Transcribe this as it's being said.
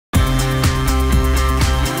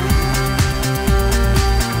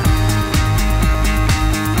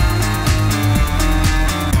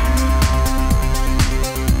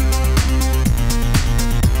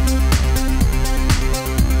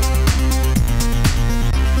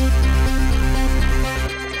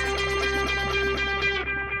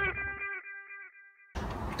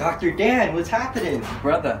Dr. Dan, what's happening?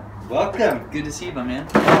 Brother. Welcome. Good to see you, my man.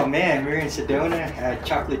 Oh man, we're in Sedona at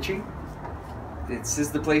Chocolate Tree. This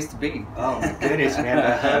is the place to be. Oh my goodness, man.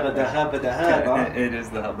 The hub of the hub of the hub. Huh? It is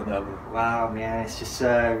the hub of the hub. Wow, man. It's just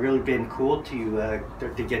really been cool to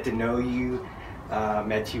get to know you.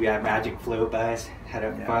 Met you at Magic Flow Bus. Had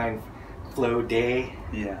a fun flow day.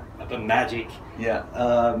 Yeah. Of magic. Yeah.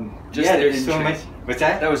 There's so much. What's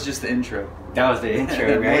that? That was just the intro. That was the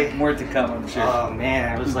intro, right? More to come, I'm sure. Oh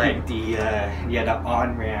man, it was like the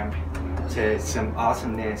on-ramp to some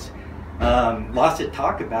awesomeness. Lots to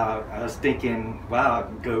talk about. I was thinking, wow,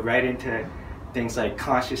 go right into things like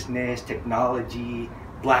consciousness, technology,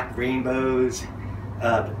 black rainbows,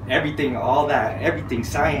 everything, all that, everything,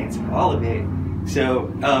 science, all of it.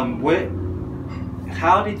 So,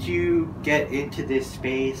 how did you get into this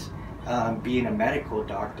space, being a medical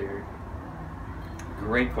doctor?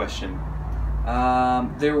 Great question.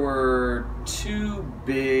 There were two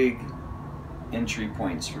big entry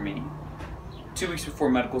points for me. 2 weeks before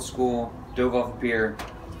medical school, dove off a pier,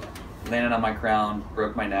 landed on my crown,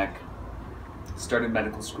 broke my neck, started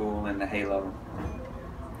medical school in the Halo.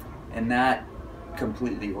 And that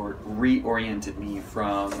completely reoriented me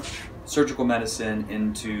from surgical medicine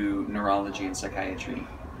into neurology and psychiatry.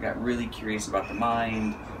 I got really curious about the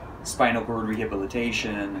mind, spinal cord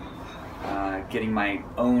rehabilitation, getting my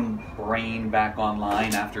own brain back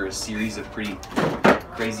online after a series of pretty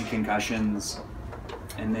crazy concussions.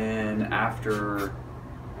 And then after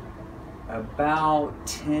about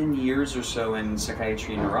 10 years or so in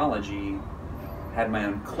psychiatry and neurology, had my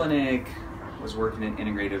own clinic, was working in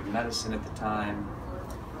integrative medicine at the time.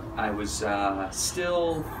 I was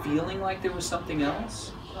still feeling like there was something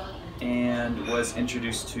else, and was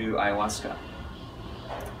introduced to ayahuasca.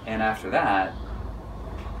 And after that,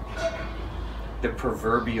 the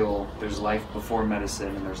proverbial, there's life before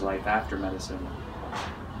medicine and there's life after medicine.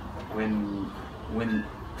 When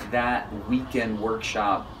that weekend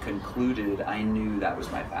workshop concluded, I knew that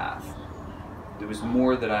was my path. There was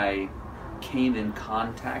more that I came in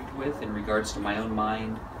contact with in regards to my own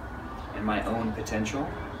mind and my own potential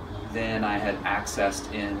than I had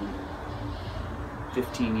accessed in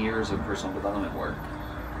 15 years of personal development work.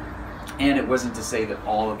 And it wasn't to say that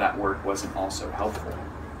all of that work wasn't also helpful.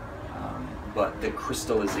 But the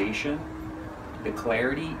crystallization, the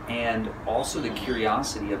clarity, and also the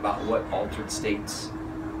curiosity about what altered states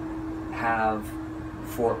have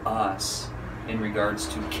for us in regards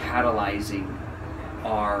to catalyzing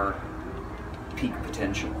our peak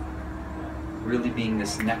potential. Really being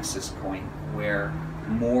this nexus point where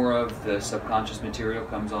more of the subconscious material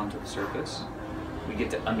comes onto the surface. We get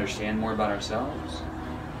to understand more about ourselves.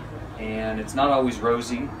 And it's not always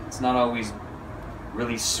rosy. It's not always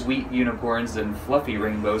really sweet unicorns and fluffy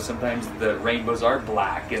rainbows. Sometimes the rainbows are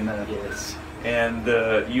black and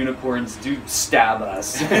the unicorns do stab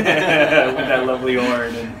us with that lovely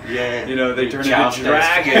horn, and they turn into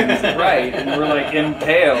dragons, right? And we're like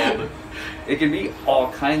impaled. It can be all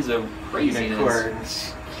kinds of craziness.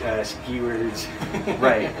 Unicorns, skewers,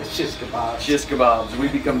 right? Shish kebabs. Shish kebabs. We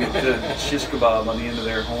become the shish kebab on the end of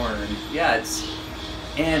their horn. Yeah,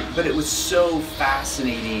 but it was so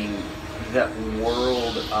fascinating, that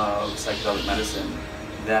world of psychedelic medicine,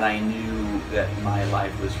 that I knew that my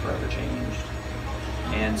life was forever changed.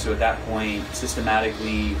 And so at that point,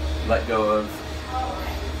 systematically let go of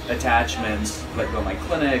attachments, let go of my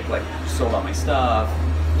clinic, sold all my stuff,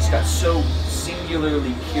 just got so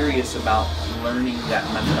singularly curious about learning that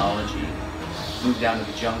methodology. Moved down to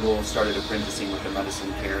the jungle, started apprenticing with the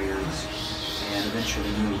medicine carriers, and eventually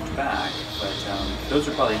moved back. But those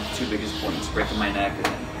are probably the two biggest points, breaking my neck and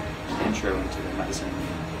then intro into the medicine.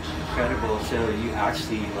 Incredible. So you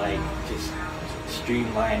actually just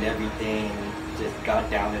streamlined everything, just got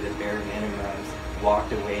down to the bare minimums,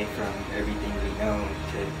 walked away from everything you know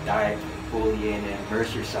to dive fully in and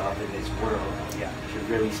immerse yourself in this world. Yeah. To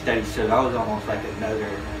really study. So that was almost like another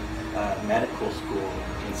medical school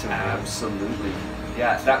in some ways. Absolutely.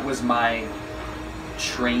 Yeah, that was my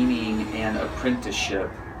training and apprenticeship.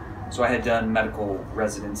 So I had done medical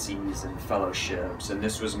residencies and fellowships, and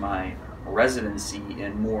this was my residency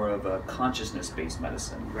in more of a consciousness-based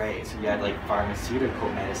medicine. Right, so you had pharmaceutical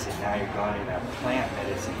medicine, now you're going into plant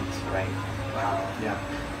medicines, right? Wow. Yeah.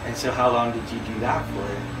 And so how long did you do that for?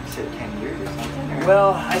 You said 10 years or something? Or?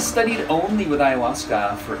 Well, I studied only with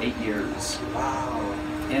ayahuasca for 8 years. Wow.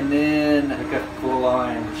 And then like a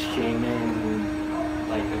full-on shaman,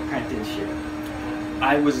 apprenticeship.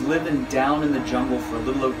 I was living down in the jungle for a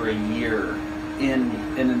little over a year in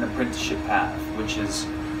an apprenticeship path, which is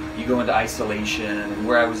you go into isolation, and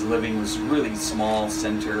where I was living was really small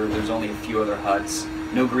center. There's only a few other huts.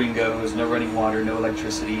 no gringos, no running water, no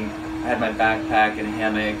electricity. I had my backpack and a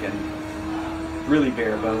hammock and really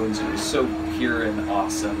bare bones. It was so pure and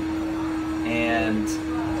awesome. And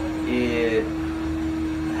it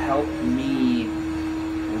helped me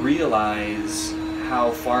realize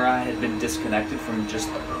how far I had been disconnected from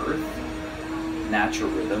just the earth, natural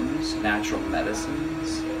rhythms, natural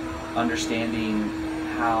medicines, understanding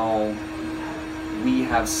how we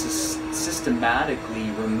have systematically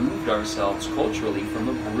removed ourselves culturally from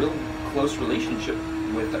a real close relationship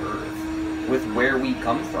with the earth, with where we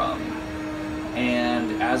come from.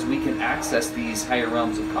 And as we can access these higher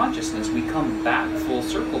realms of consciousness, we come back full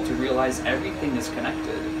circle to realize everything is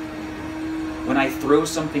connected. When I throw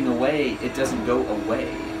something away, it doesn't go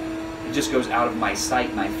away. It just goes out of my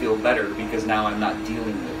sight and I feel better because now I'm not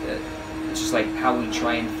dealing with it. It's just like how we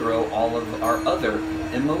try and throw all of our other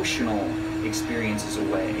emotional experiences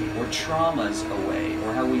away, or traumas away,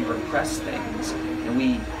 or how we repress things. And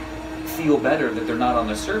we feel better that they're not on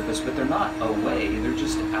the surface, but they're not away. They're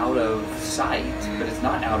just out of sight, but it's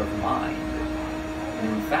not out of mind.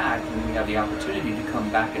 And in fact, when we have the opportunity to come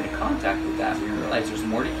back into contact with that, we realize there's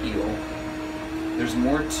more to heal. There's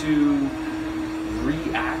more to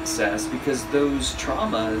re-access, because those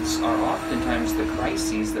traumas are oftentimes the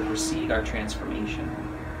crises that precede our transformation.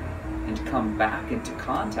 And to come back into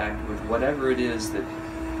contact with whatever it is that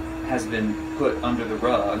has been put under the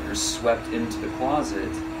rug or swept into the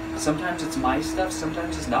closet. Sometimes it's my stuff,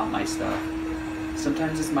 sometimes it's not my stuff.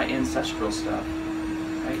 Sometimes it's my ancestral stuff.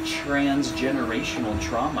 Right? Transgenerational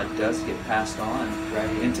trauma does get passed on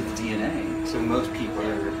into the DNA. So most people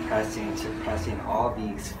are suppressing all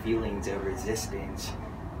these feelings of resistance.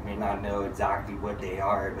 May not know exactly what they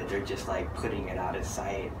are, but they're just like putting it out of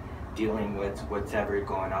sight, dealing with what's ever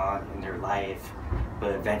going on in their life,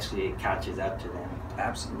 but eventually it catches up to them.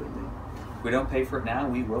 Absolutely. If we don't pay for it now,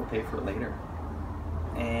 we will pay for it later.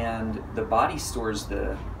 And the body stores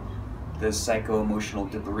the psycho-emotional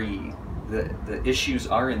debris. The issues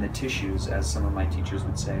are in the tissues, as some of my teachers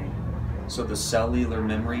would say. So the cellular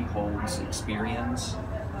memory holds experience,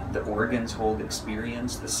 the organs hold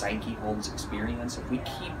experience, the psyche holds experience. If we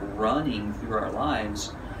keep running through our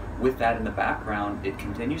lives with that in the background, it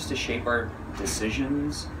continues to shape our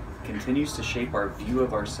decisions, continues to shape our view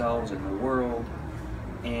of ourselves and the world,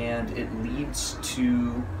 and it leads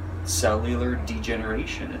to cellular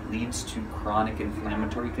degeneration. It leads to chronic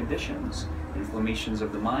inflammatory conditions, inflammations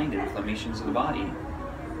of the mind, inflammations of the body.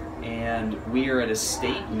 And we are at a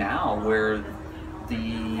state now where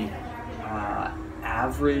the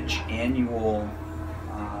average annual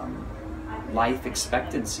life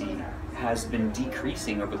expectancy has been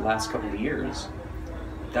decreasing over the last couple of years.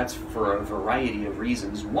 That's for a variety of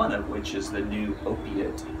reasons, one of which is the new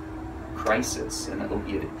opiate crisis and the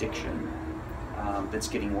opiate addiction that's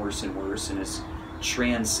getting worse and worse, and is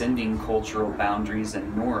transcending cultural boundaries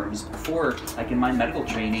and norms. Before, like in my medical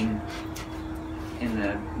training in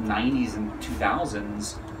the 90s and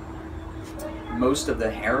 2000s, most of the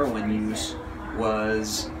heroin use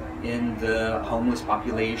was in the homeless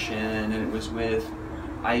population, and it was with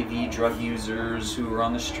IV drug users who were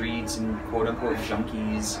on the streets and quote-unquote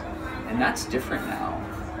junkies. And that's different now.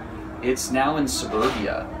 It's now in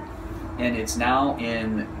suburbia, and it's now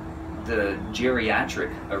in the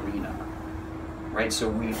geriatric arena, right? So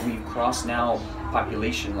we've crossed now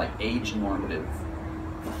population, like age normative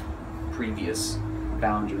previous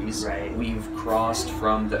boundaries. Right. We've crossed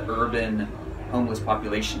from the urban homeless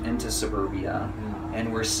population into suburbia,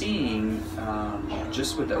 and we're seeing,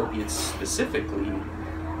 just with the opiates specifically,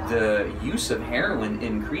 the use of heroin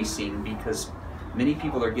increasing because many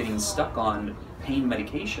people are getting stuck on pain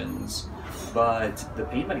medications, but the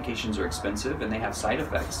pain medications are expensive and they have side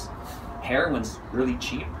effects. Heroin's really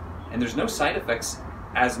cheap, and there's no side effects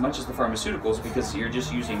as much as the pharmaceuticals because you're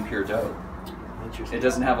just using pure dope. It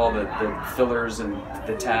doesn't have all the fillers and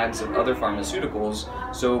the tags of other pharmaceuticals.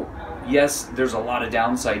 So yes, there's a lot of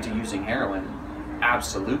downside to using heroin.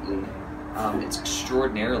 Absolutely. It's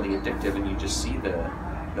extraordinarily addictive, and you just see the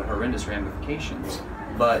horrendous ramifications.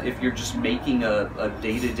 But if you're just making a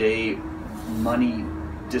day-to-day money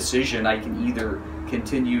decision, I can either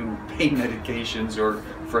continue pain medications, or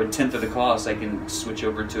for a tenth of the cost I can switch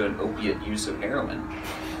over to an opiate use of heroin.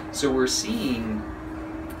 So we're seeing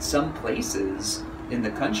some places in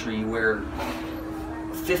the country where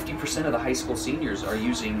 50% of the high school seniors are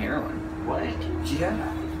using heroin. What?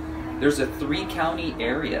 Yeah. There's a 3-county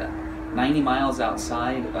area 90 miles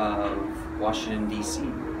outside of Washington, D.C.,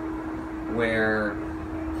 where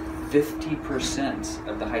 50%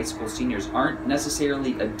 of the high school seniors aren't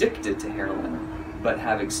necessarily addicted to heroin, but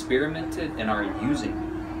have experimented and are using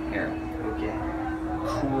heroin. Okay.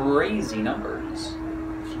 Crazy numbers.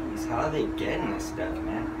 How are they getting this stuff,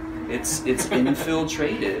 man? It's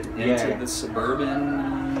infiltrated into the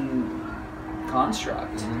suburban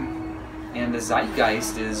construct. Mm-hmm. And the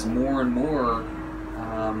zeitgeist is more and more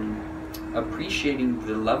appreciating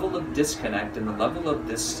the level of disconnect and the level of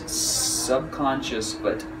this subconscious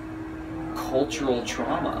but cultural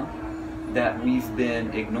trauma that we've been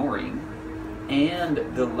ignoring, and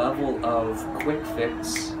the level of quick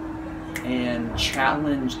fix and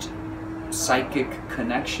challenged psychic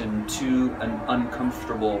connection to an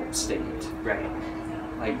uncomfortable state. Right.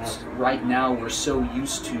 Like right now we're so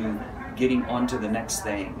used to getting onto the next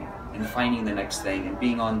thing and finding the next thing and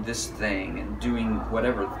being on this thing and doing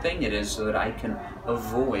whatever thing it is so that I can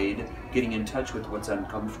avoid getting in touch with what's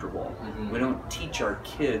uncomfortable. Mm-hmm. We don't teach our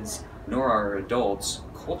kids nor our adults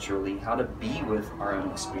culturally how to be with our own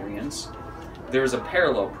experience. There's a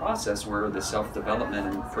parallel process where the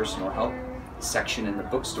self-development and personal health section in the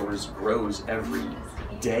bookstores grows every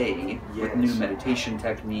day with new meditation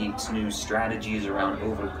techniques, new strategies around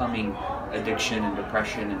overcoming addiction and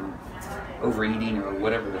depression and overeating or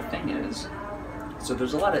whatever the thing is. So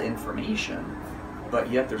there's a lot of information,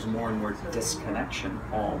 but yet there's more and more disconnection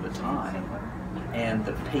all the time. And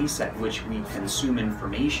the pace at which we consume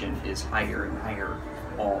information is higher and higher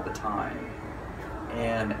all the time.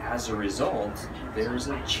 And as a result, there's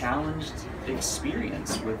a challenged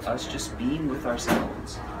experience with us just being with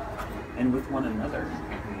ourselves and with one another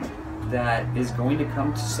that is going to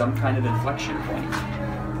come to some kind of inflection point.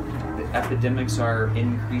 The epidemics are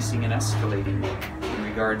increasing and escalating in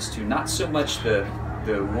regards to not so much the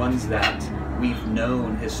ones that we've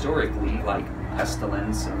known historically, like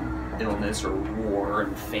pestilence and illness or war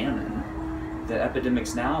and famine. The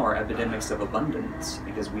epidemics now are epidemics of abundance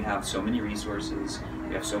because we have so many resources,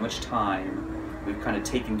 we have so much time, we've kind of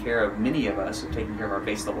taken care of, many of us have taken care of our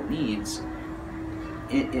base level needs.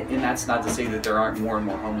 And that's not to say that there aren't more and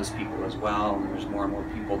more homeless people as well, and there's more and more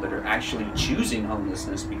people that are actually choosing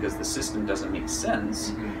homelessness because the system doesn't make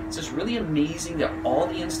sense. Mm-hmm. It's just really amazing that all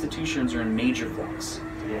the institutions are in major flux.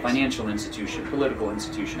 Yes. Financial institution, political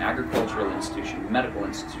institution, agricultural institution, medical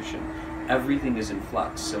institution. Everything is in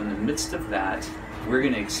flux. So in the midst of that, we're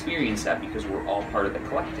going to experience that because we're all part of the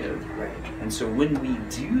collective. Right. And so when we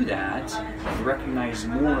do that, we recognize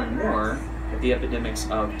more and more that the epidemics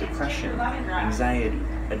of depression, anxiety,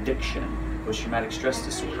 addiction, post-traumatic stress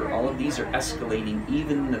disorder, all of these are escalating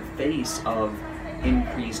even in the face of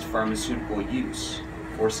increased pharmaceutical use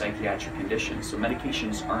for psychiatric conditions. So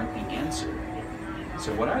medications aren't the answer.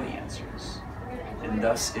 So what are the answers? And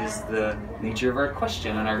thus is the nature of our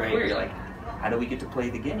question and our query, like, how do we get to play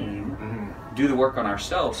the game, do the work on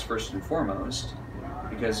ourselves first and foremost,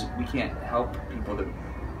 because we can't help people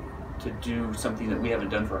to do something that we haven't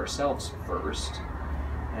done for ourselves first.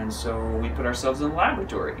 And so we put ourselves in the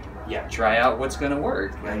laboratory, try out what's going to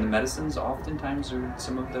work. And the medicines oftentimes are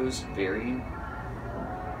some of those very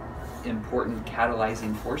important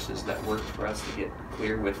catalyzing forces that work for us to get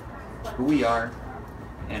clear with who we are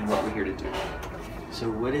and what we're here to do. So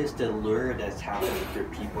what is the lure that's happening for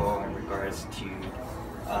people in regards to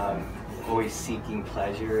always seeking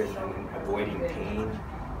pleasure and then avoiding pain?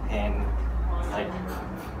 And like,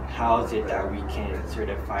 how is it that we can sort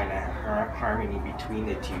of find a harmony between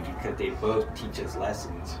the two, because they both teach us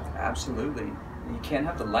lessons? Absolutely. You can't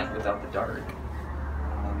have the light without the dark.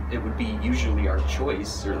 It would be usually our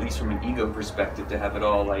choice, or at least from an ego perspective, to have it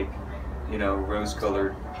all like, you know,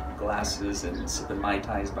 rose-colored glasses and sipping Mai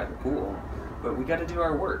Tais by the pool. But we got to do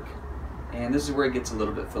our work. And this is where it gets a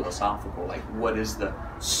little bit philosophical, like what is the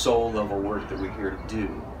soul level work that we're here to do?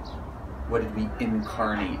 What did we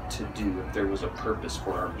incarnate to do if there was a purpose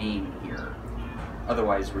for our being here?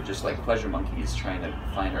 Otherwise, we're just like pleasure monkeys trying to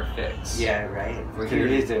find our fix. Yeah, right.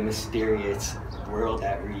 It is a mysterious world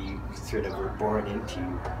that we sort of were born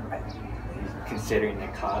into, considering the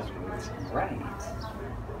cosmos. Right.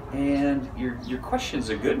 And your question's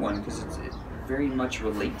a good one, because it very much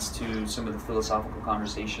relates to some of the philosophical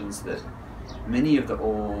conversations that many of the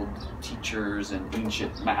old teachers and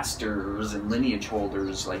ancient masters and lineage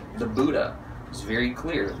holders, like the Buddha, was very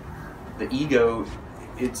clear. The ego,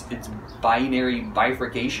 its binary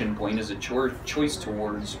bifurcation point is a choice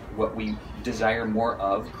towards what we desire more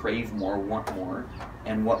of, crave more, want more,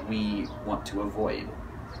 and what we want to avoid,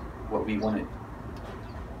 what we want to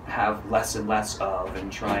have less and less of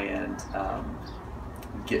and try and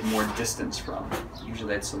get more distance from.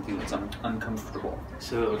 Usually that's something that's uncomfortable.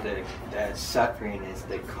 So the suffering is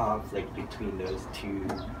the conflict between those two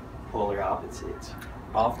polar opposites.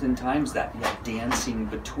 Oftentimes that dancing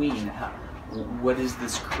between what is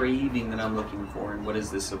this craving that I'm looking for and what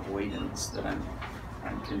is this avoidance that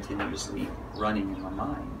I'm continuously running in my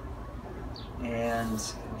mind. And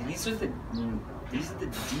these are the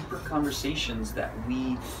deeper conversations that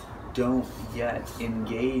we don't yet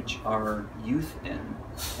engage our youth in,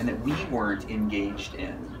 and that we weren't engaged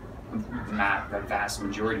in. The vast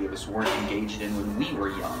majority of us weren't engaged in when we were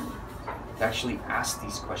young. To actually ask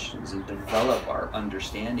these questions and develop our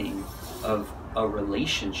understanding of a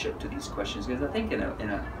relationship to these questions, because I think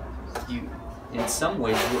in some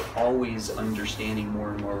ways we're always understanding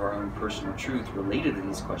more and more of our own personal truth related to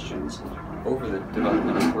these questions over the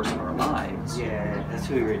developmental course of our lives. Yeah, that's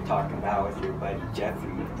what we were talking about with your buddy Jeffrey.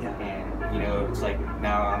 Yeah. And it's like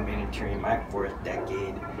now I'm entering my 4th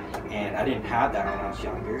decade, and I didn't have that when I was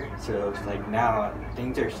younger. So it's like now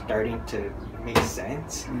things are starting to make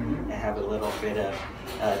sense, and have a little bit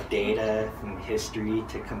of data and history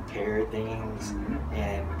to compare things.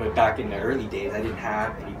 But back in the early days, I didn't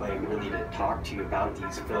have anybody really to talk to about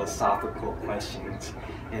these philosophical questions.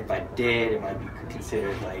 And if I did, it might be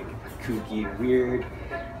considered like kooky and weird.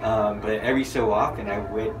 But every so often,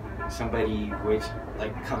 somebody would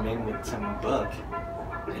like come in with some book,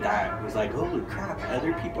 and I was like, holy crap,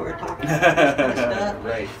 other people are talking about this kind of stuff.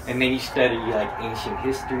 Right. And then you study like ancient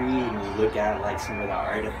history, and you look at like some of the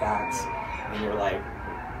artifacts, and you're like,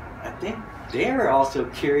 I think they're also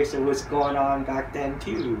curious of what's going on back then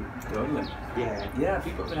too. Totally. Yeah. Yeah,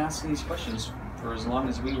 people have been asking these questions for as long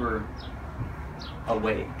as we were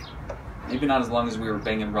awake. Maybe not as long as we were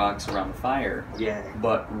banging rocks around the fire. Yeah.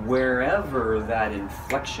 But wherever that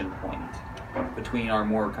inflection point between our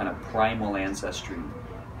more kind of primal ancestry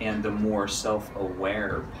and the more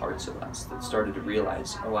self-aware parts of us that started to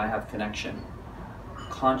realize, oh, I have connection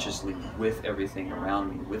consciously with everything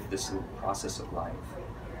around me, with this little process of life,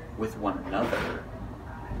 with one another.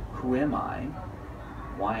 Who am I?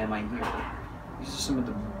 Why am I here? These are some of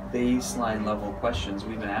the baseline level questions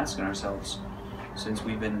we've been asking ourselves since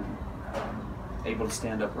we've been able to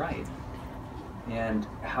stand upright. And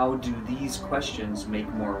how do these questions make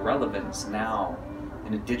more relevance now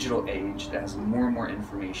in a digital age that has more and more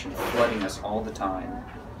information flooding us all the time,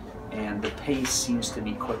 and the pace seems to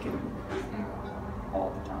be quickening all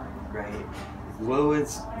the time? Right.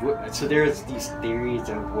 So there's these theories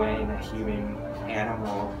of when a human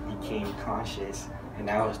animal became conscious, and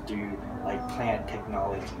that was through like plant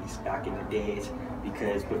technologies back in the days,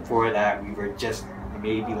 because before that we were just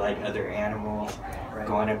maybe like other animals, right,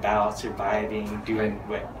 going about surviving, doing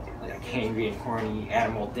what like hangry and horny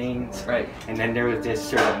animal things. Right. And then there was this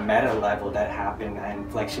sort of meta level that happened, an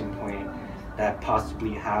inflection point that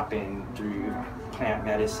possibly happened through plant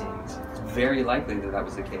medicines. It's very likely that that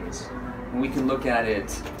was the case. And we can look at it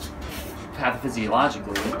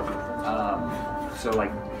pathophysiologically. So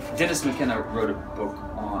like Terrence McKenna wrote a book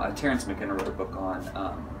on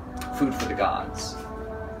Food for the Gods.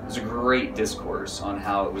 It was a great discourse on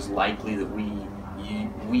how it was likely that we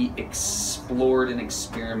explored and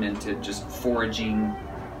experimented just foraging,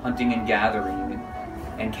 hunting and gathering,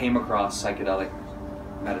 and came across psychedelic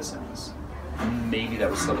medicines. Maybe that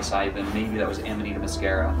was psilocybin, maybe that was Amanita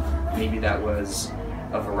muscaria, maybe that was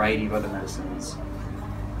a variety of other medicines.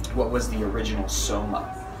 What was the original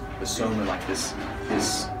soma? The soma, like this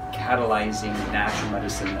catalyzing natural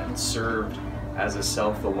medicine that served as a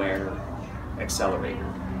self-aware accelerator.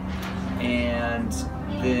 And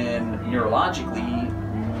then neurologically,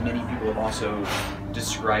 many people have also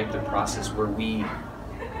described the process where we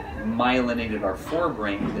myelinated our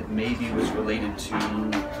forebrain that maybe was related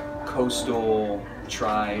to coastal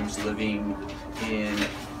tribes living in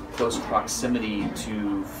close proximity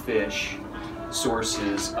to fish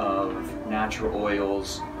sources of natural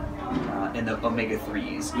oils and the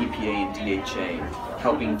omega-3s, EPA and DHA,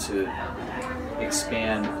 helping to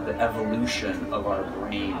expand the evolution of our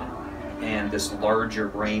brain and this larger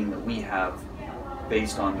brain that we have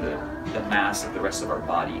based on the mass of the rest of our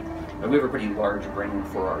body. And we have a pretty large brain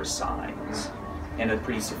for our size and a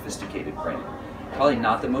pretty sophisticated brain. Probably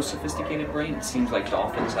not the most sophisticated brain. It seems like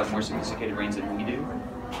dolphins have more sophisticated brains than we do.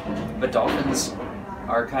 But dolphins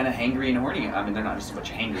are kind of hangry and horny. I mean, they're not just a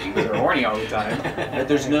bunch of hangry, but they're horny all the time. But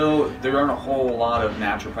there aren't a whole lot of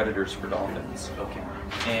natural predators for dolphins. Okay.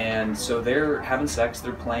 And so they're having sex,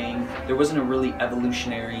 they're playing. There wasn't a really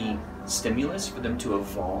evolutionary stimulus for them to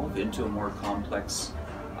evolve into a more complex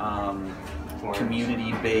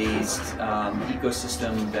community-based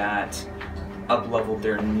ecosystem that up-leveled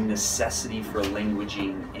their necessity for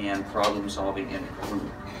languaging and problem-solving in a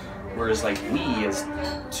group. Whereas like we, as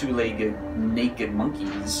two-legged, naked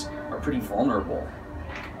monkeys, are pretty vulnerable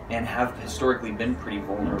and have historically been pretty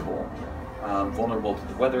vulnerable. Vulnerable to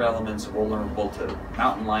the weather elements, vulnerable to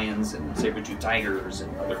mountain lions and saber-toothed tigers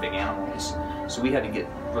and other big animals. So we had to get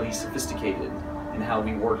really sophisticated in how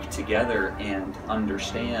we work together and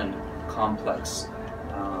understand complex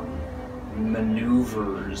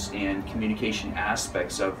maneuvers and communication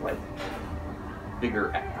aspects of like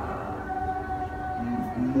bigger,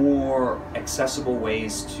 more accessible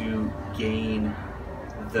ways to gain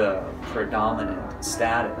the predominant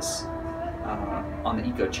status on the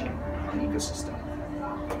eco chain, on the ecosystem.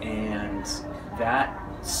 And that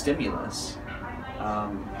stimulus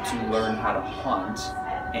to learn how to hunt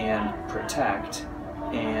and protect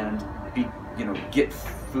and be, get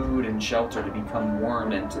food and shelter to become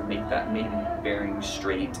warm and to make that maybe bearing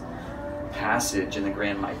straight passage in the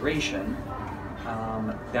grand migration,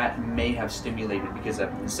 that may have stimulated because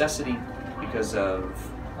of necessity, because of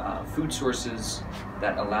food sources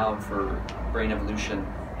that allowed for brain evolution,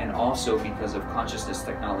 and also because of consciousness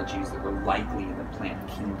technologies that were likely in the plant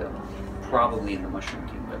kingdom, probably in the mushroom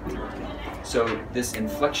kingdom. So this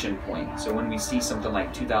inflection point, so when we see something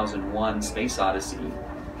like 2001 Space Odyssey,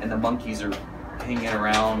 and the monkeys are hanging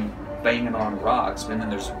around banging on rocks, and then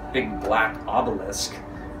there's a big black obelisk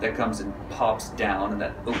that comes and pops down, and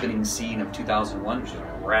that opening scene of 2001 was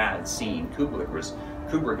a rad scene. Kubrick was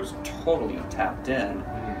totally tapped in.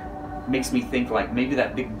 Makes me think like maybe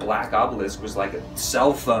that big black obelisk was like a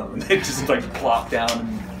cell phone. It just like plopped down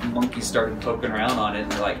and monkeys started poking around on it,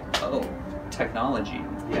 and they're like, oh, technology.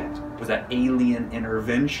 Yeah. Was that alien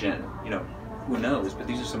intervention? Who knows? But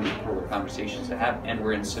these are some of the cooler conversations to have, and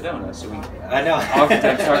we're in Sedona, so we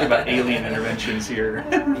oftentimes talk about alien interventions here.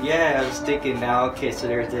 Yeah, I was thinking now, okay, so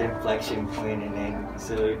there's the inflection point, and then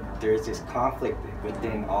so there's this conflict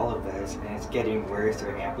within all of us, and it's getting worse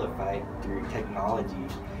or amplified through technology,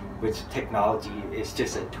 which technology is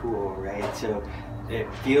just a tool, right? So it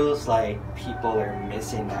feels like people are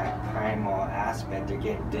missing that primal aspect. They're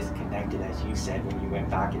getting disconnected, as you said, when you went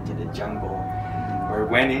back into the jungle, or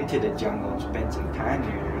went into the jungle and spent some time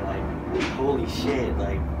there. You're like, holy shit,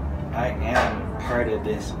 like, I am part of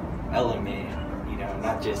this element,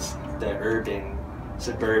 not just the urban,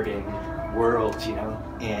 suburban worlds,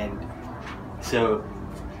 and so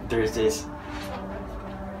there's this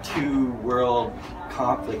two-world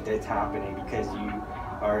conflict that's happening because you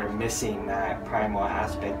are missing that primal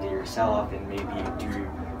aspect of yourself, and maybe through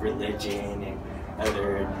religion and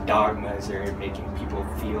other dogmas are making people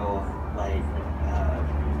feel like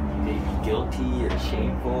maybe guilty or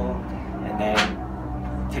shameful, and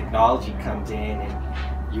then technology comes in and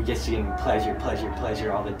you're just getting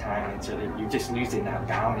pleasure all the time, and so that you're just losing that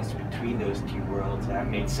balance between those two worlds that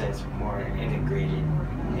makes us more integrated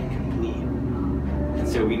and complete. And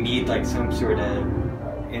so we need like some sort of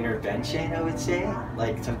intervention, I would say.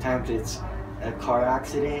 Like sometimes it's a car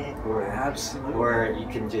accident, or absolutely, or you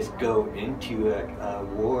can just go into a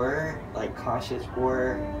war, like conscious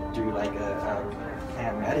war, through like a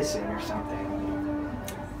plant medicine or something.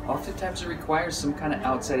 Oftentimes it requires some kind of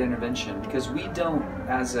outside intervention, because we don't,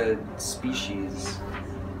 as a species,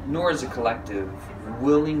 nor as a collective,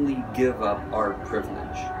 willingly give up our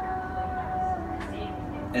privilege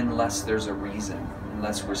unless there's a reason,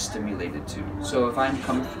 unless we're stimulated to. So if I'm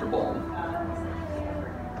comfortable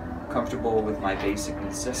with my basic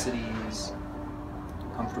necessities,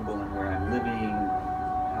 comfortable in where I'm living,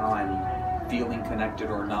 how I'm feeling connected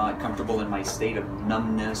or not, comfortable in my state of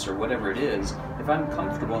numbness or whatever it is, if I'm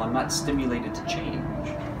comfortable, I'm not stimulated to change.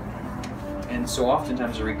 And so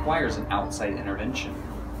oftentimes it requires an outside intervention.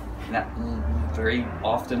 And that very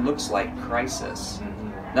often looks like crisis.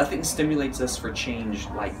 Nothing stimulates us for change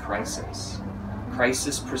like crisis.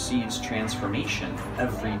 Crisis precedes transformation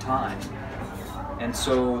every time. And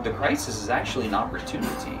so the crisis is actually an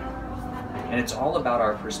opportunity. And it's all about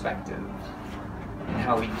our perspective and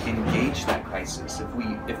how we engage that crisis.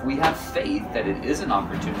 If we have faith that it is an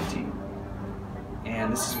opportunity,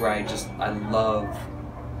 and this is where I love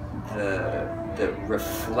the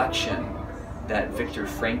reflection that Viktor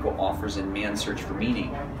Frankl offers in Man's Search for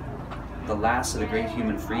Meaning. The last of the great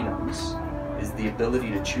human freedoms is the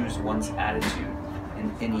ability to choose one's attitude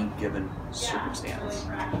in any given circumstance.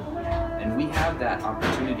 And we have that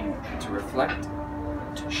opportunity to reflect,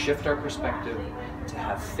 to shift our perspective, to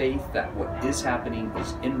have faith that what is happening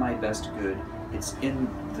is in my best good. It's in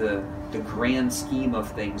the grand scheme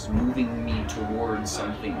of things, moving me towards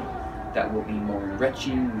something that will be more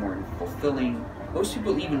enriching, more fulfilling. Most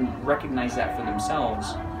people even recognize that for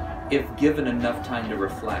themselves if given enough time to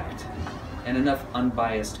reflect and enough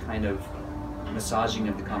unbiased kind of massaging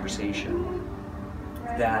of the conversation,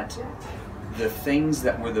 that the things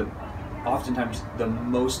that were oftentimes the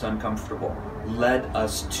most uncomfortable led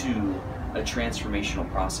us to a transformational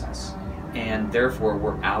process, and therefore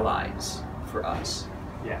were allies for us.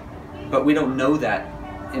 Yeah. But we don't know that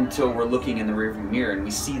until we're looking in the rearview mirror, and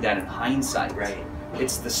we see that in hindsight. Right.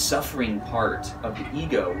 It's the suffering part of the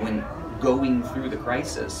ego when going through the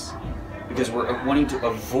crisis because we're wanting to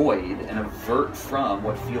avoid and avert from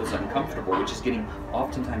what feels uncomfortable, which is getting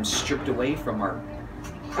oftentimes stripped away from our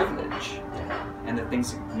privilege and the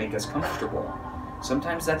things that make us comfortable.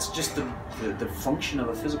 Sometimes that's just the function of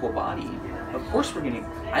a physical body. Of course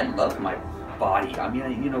I love my body. I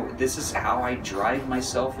mean, you know, this is how I drive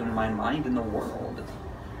myself and my mind in the world.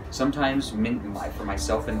 Sometimes, for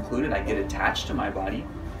myself included, I get attached to my body.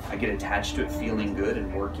 I get attached to it feeling good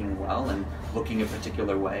and working well and looking a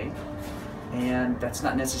particular way. And that's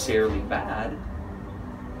not necessarily bad.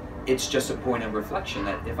 It's just a point of reflection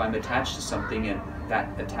that if I'm attached to something and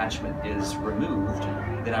that attachment is removed,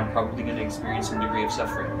 then I'm probably going to experience some degree of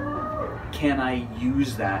suffering. Can I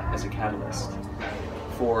use that as a catalyst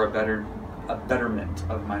for a betterment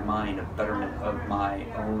of my mind, a betterment of my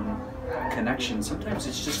own connection? Sometimes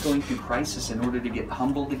it's just going through crisis in order to get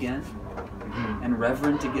humbled again and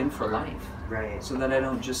reverent again for life. Right. So that I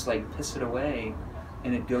don't just like piss it away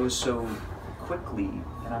and it goes so quickly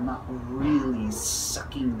and I'm not really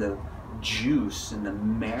sucking the juice and the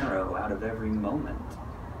marrow out of every moment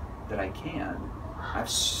that I can. I've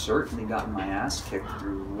certainly gotten my ass kicked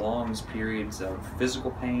through long periods of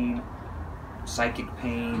physical pain, psychic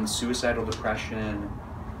pain, suicidal depression,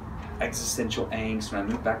 existential angst. When I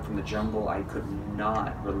moved back from the jungle, I could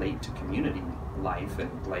not relate to community life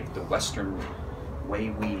and like the Western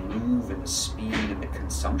way we move and the speed and the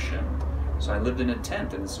consumption. So I lived in a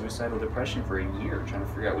tent in suicidal depression for a year trying to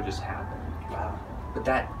figure out what just happened. Wow. But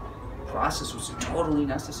that process was totally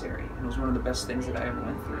necessary and it was one of the best things that I ever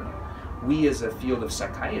went through. We as a field of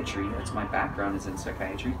psychiatry, that's my background is in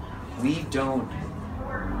psychiatry, we don't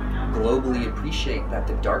globally appreciate that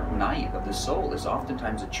the dark night of the soul is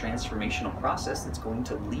oftentimes a transformational process that's going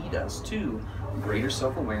to lead us to greater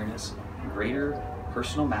self-awareness, greater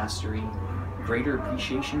personal mastery, greater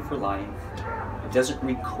appreciation for life. It doesn't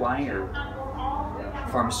require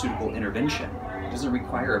pharmaceutical intervention. It doesn't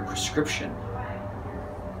require a prescription.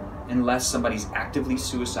 Unless somebody's actively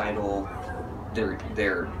suicidal,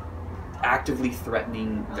 they're actively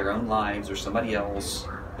threatening their own lives or somebody else,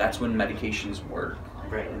 that's when medications work.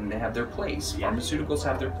 Right. And they have their place. Yeah. Pharmaceuticals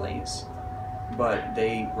have their place. But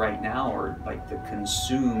they, right now, are like the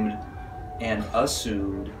consumed and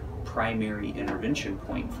assumed primary intervention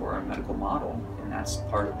point for our medical model. And that's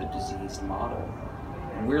part of the diseased model.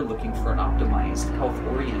 And we're looking for an optimized,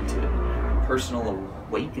 health-oriented, personal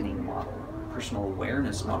awakening model, personal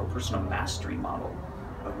awareness model, personal mastery model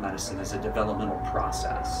of medicine as a developmental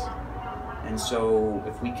process. And so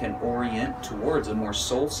if we can orient towards a more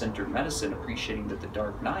soul-centered medicine, appreciating that the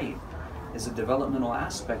dark night is a developmental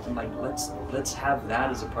aspect, and like let's have that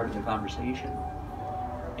as a part of the conversation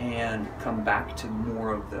and come back to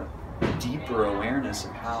more of the deeper awareness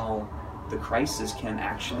of how the crisis can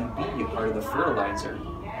actually be a part of the fertilizer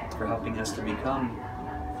for helping us to become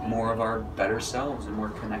more of our better selves and more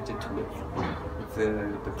connected to it,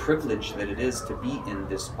 the privilege that it is to be in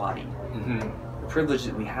this body. Mm-hmm. The privilege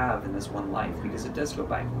that we have in this one life, because it does go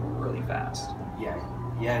by really fast.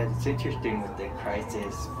 Yeah, it's interesting with the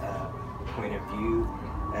crisis point of view,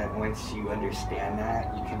 that once you understand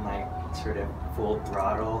that, you can like sort of full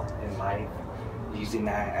throttle in life, using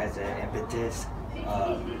that as an impetus.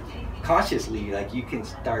 Consciously, like you can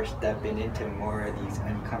start stepping into more of these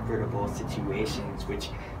uncomfortable situations, which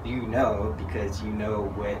you know because you know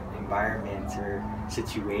what environments or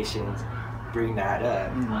situations bring that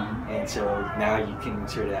up. Mm-hmm. And so now you can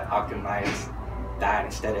sort of optimize that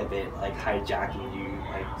instead of it like hijacking you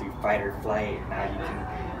like through fight or flight. Now you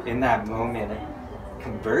can, in that moment,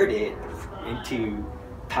 convert it into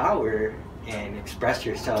power and express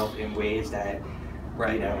yourself in ways that,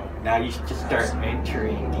 right. You know, now you just start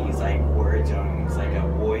entering these like war zones like a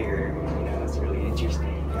warrior. You know, it's really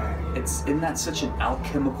interesting. Yeah. Isn't that such an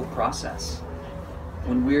alchemical process?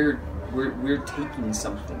 When we're taking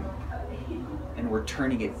something and we're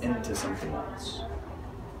turning it into something else.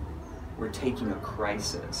 We're taking a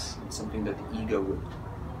crisis, something that the ego would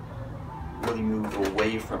really move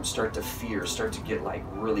away from, start to fear, start to get like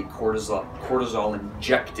really cortisol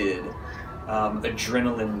injected,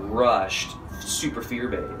 adrenaline rushed, super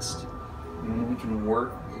fear-based. And we can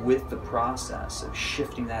work with the process of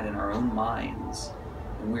shifting that in our own minds,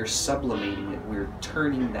 and we're sublimating it, we're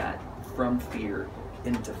turning that from fear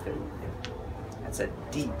into faith. It's a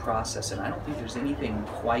deep process, and I don't think there's anything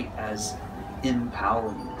quite as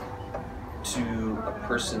empowering to a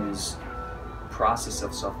person's process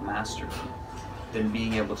of self-mastery than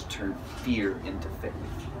being able to turn fear into faith.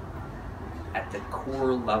 At the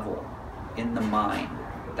core level, in the mind,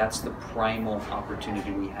 that's the primal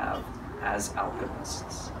opportunity we have as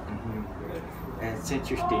alchemists. And it's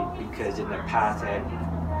interesting because in the past I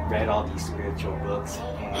had read all these spiritual books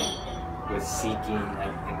and was seeking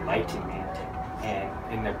like enlightenment,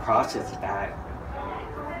 and in the process of that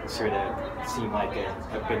sort of seemed like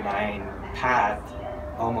a benign path,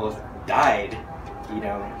 almost died, you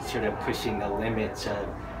know, sort of pushing the limits of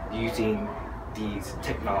using these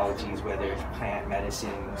technologies, whether it's plant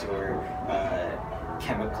medicines or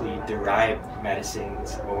chemically derived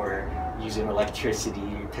medicines, or using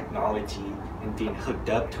electricity or technology and being hooked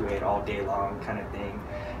up to it all day long kind of thing.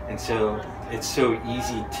 And so it's so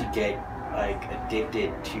easy to get like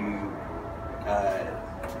addicted to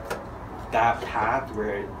that path,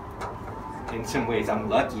 where in some ways I'm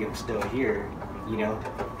lucky I'm still here, you know,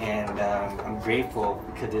 and I'm grateful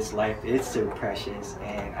because this life is so precious,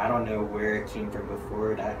 and I don't know where it came from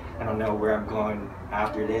before. I don't know where I'm going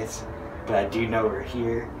after this, but I do know we're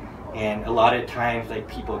here. And a lot of times, like,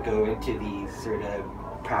 people go into these sort of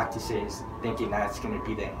practices thinking that's going to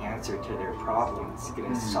be the answer to their problems, it's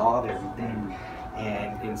going to solve everything.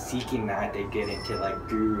 And in seeking that, they get into like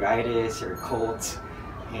guru-itis or cults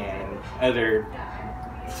and other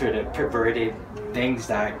sort of perverted things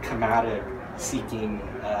that come out of seeking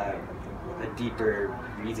a deeper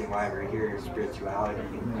reason why we're here,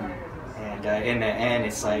 spirituality. And in the end,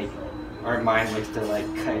 it's like our mind likes to like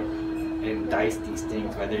cut and dice these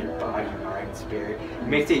things, whether it's body, mind, spirit. It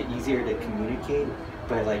makes it easier to communicate,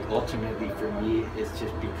 but like ultimately for me, it's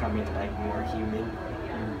just becoming like more human,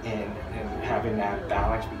 and having that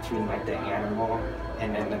balance between like the animal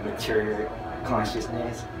and then the mature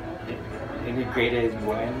consciousness integrated as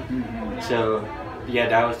one. So yeah,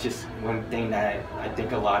 that was just one thing that I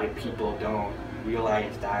think a lot of people don't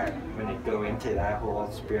realize, that when they go into that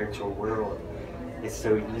whole spiritual world, it's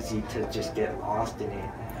so easy to just get lost in it.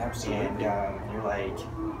 Absolutely. And you're like,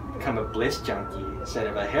 become a bliss junkie instead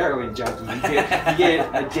of a heroin junkie. You get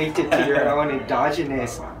addicted to your own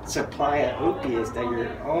endogenous supply of opiates that your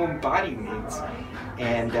own body makes.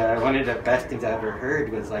 And one of the best things I ever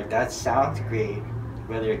heard was like, that sounds great,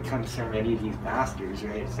 whether it comes from any of these masters,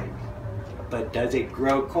 right? It's like, but does it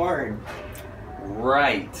grow corn?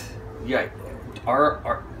 Right. Yeah.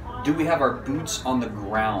 Do we have our boots on the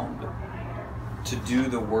ground to do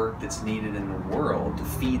the work that's needed in the world to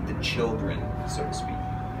feed the children, so to speak?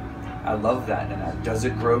 I love that. And does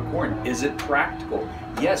it grow corn? Is it practical?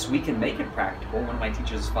 Yes, we can make it practical. One of my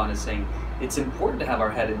teachers is fond of saying it's important to have our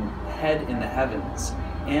head in the heavens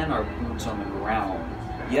and our boots on the ground.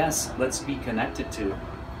 Yes, let's be connected to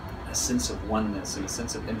a sense of oneness and a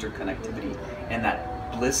sense of interconnectivity and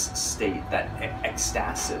that bliss state, that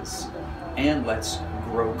ecstasis. And let's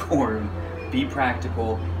grow corn, be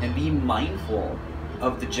practical, and be mindful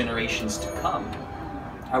of the generations to come.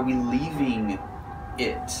 Are we leaving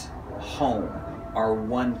it home, our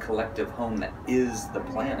one collective home that is the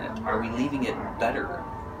planet? Are we leaving it better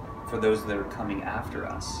for those that are coming after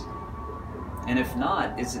us? And if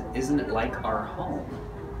not, isn't it like our home?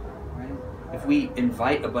 Right? If we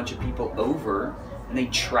invite a bunch of people over and they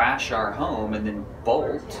trash our home and then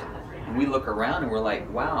bolt, and we look around and we're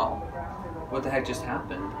like, wow, what the heck just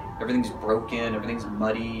happened? Everything's broken, everything's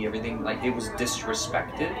muddy, everything, like, it was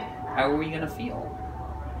disrespected. How are we gonna feel?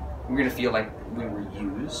 We're gonna feel like we were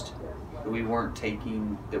used, that we weren't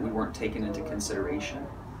taken into consideration.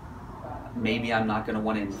 Maybe I'm not gonna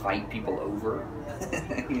want to invite people over.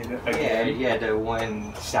 You know, yeah, the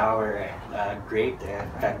one sour grape that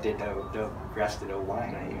affected the rest of the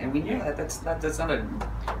wine. Right. And we knew that's not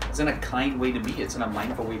a kind way to be. It's not a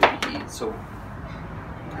mindful way to be. So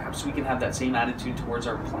perhaps we can have that same attitude towards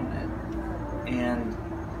our planet. And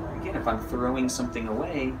again, if I'm throwing something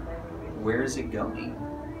away, where is it going?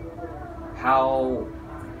 How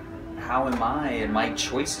am I, and my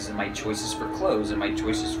choices for clothes, and my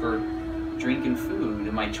choices for drink and food,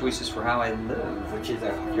 and my choices for how I live? Which is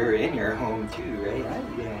you're in your home too, right?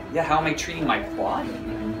 Yeah, how am I treating my body?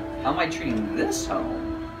 How am I treating this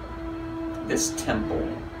home? This temple?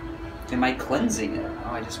 Am I cleansing it?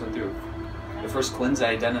 Oh, I just went through the first cleanse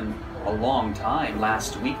I had done in a long time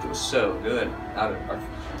last week. That was so good. Out at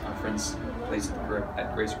our friend's place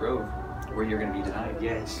at Grace Grove, where you're going to be tonight.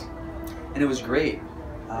 Yes. And it was great.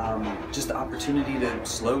 Just the opportunity to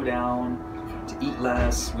slow down, to eat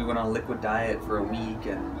less. We went on a liquid diet for a week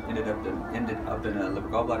and ended up in a liver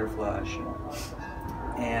gallbladder flush.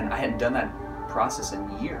 And I hadn't done that process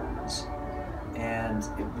in years. And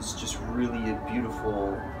it was just really a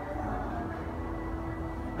beautiful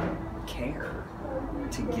care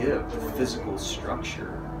to give the physical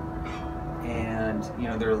structure. And you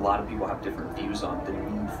know, there are a lot of people have different views on the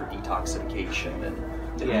need for detoxification and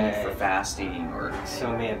the need for fasting, or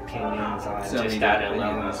so many opinions on so just that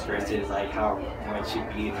alone versus like how one should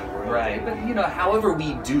be in the world. Right, but you know, however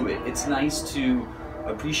we do it, it's nice to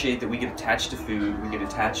appreciate that we get attached to food, we get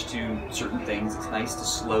attached to certain things. It's nice to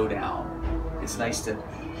slow down. It's nice to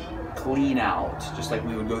clean out, just like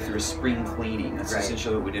we would go through a spring cleaning. That's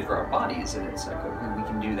essentially what we did for our bodies, and it's like, okay, we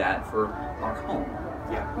can do that for our home.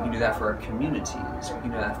 Yeah. We can do that for our communities. We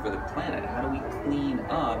can do that for the planet. How do we clean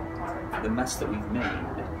up the mess that we've made?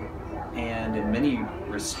 And in many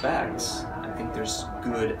respects, I think there's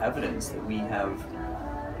good evidence that we have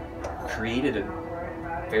created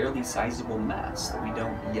a fairly sizable mess that we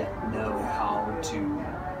don't yet know how to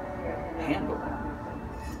handle.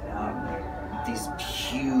 These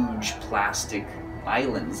huge plastic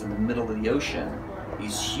islands in the middle of the ocean,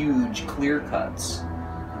 these huge clear cuts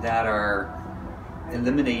that are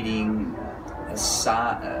eliminating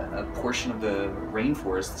a portion of the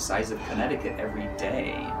rainforest the size of Connecticut every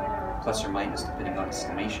day, plus or minus depending on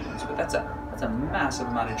estimations. But that's a massive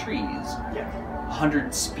amount of trees. Yeah.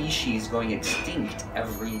 100 species going extinct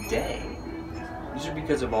every day. These are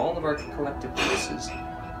because of all of our collective choices.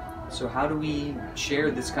 So how do we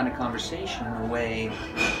share this kind of conversation in a way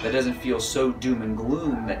that doesn't feel so doom and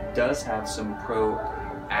gloom, that does have some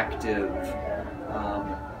proactive,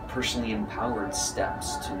 personally empowered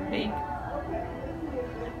steps to make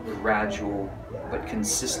gradual but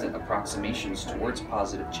consistent approximations towards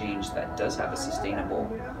positive change that does have a sustainable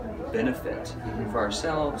benefit for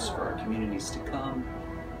ourselves, for our communities to come.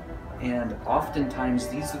 And oftentimes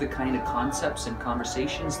these are the kind of concepts and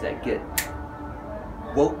conversations that get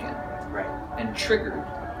woken and triggered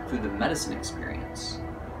through the medicine experience,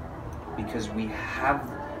 because we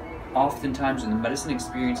have oftentimes, when the medicine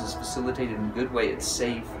experience is facilitated in a good way, it's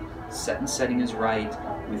safe, set and setting is right,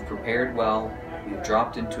 we've prepared well, we've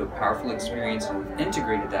dropped into a powerful experience and we've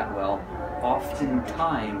integrated that well.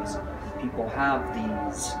 Oftentimes people have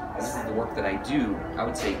these, this is the work that I do, I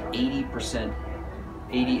would say 80%,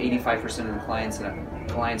 85% of the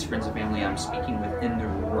clients, friends and family I'm speaking with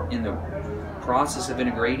in the process of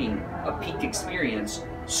integrating a peak experience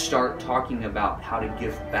start talking about how to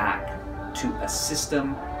give back to a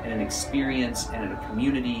system and an experience and a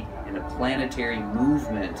community and a planetary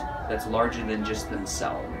movement that's larger than just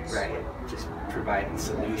themselves. Right, just providing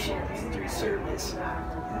solutions through service.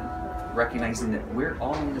 Recognizing that we're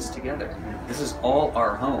all in this together. This is all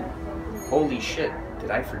our home. Holy shit,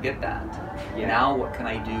 did I forget that? Yeah. Now what can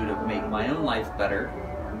I do to make my own life better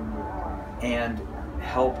and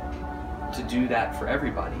help to do that for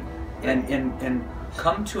everybody? And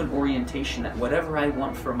come to an orientation that whatever I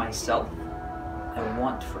want for myself, I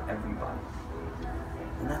want for everybody.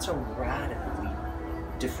 And that's a radically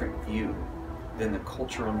different view than the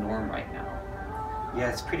cultural norm right now. Yeah,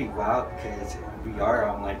 it's pretty wild because we are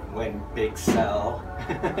on like one big cell.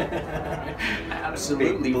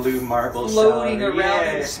 Absolutely. Big blue marble floating cell.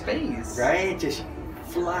 Around in space. Right? Just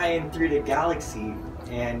flying through the galaxy.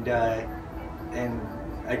 And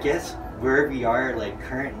I guess where we are like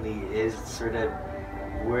currently is sort of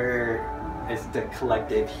where it's the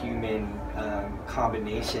collective human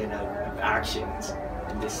combination of actions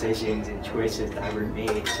and decisions and choices that were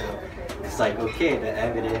made. So it's like, okay, the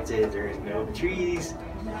evidence is there's no trees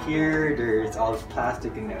here, there's all this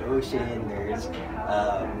plastic in the ocean, there's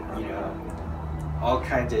you know, all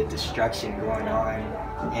kinds of destruction going on,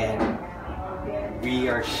 and we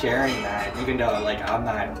are sharing that, even though like I'm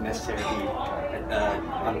not necessarily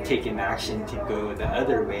I'm taking action to go the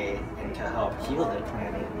other way and to help heal the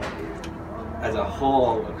planet as a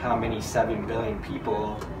whole. Of how many 7 billion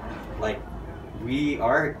people, like, we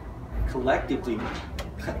are collectively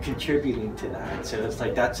contributing to that. So it's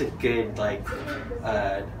like that's a good, like,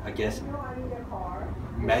 I guess,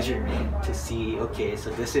 measurement to see, okay,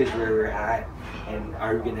 so this is where we're at, and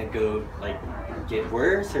are we gonna go like get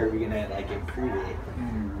worse, or are we gonna like improve it?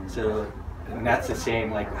 So, and that's the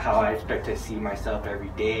same like how I expect to see myself every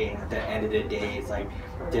day. At the end of the day, it's like,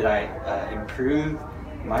 did I improve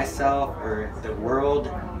myself or the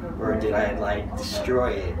world, or did I like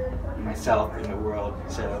destroy it, myself and the world?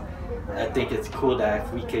 So I think it's cool that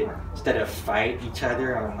if we could, instead of fight each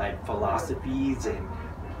other on like philosophies and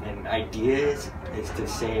ideas, is to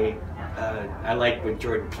say, I like what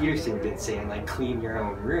Jordan Peterson's been saying, like, clean your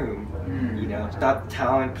own room. You know, stop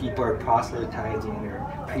telling people or proselytizing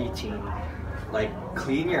or preaching. Like,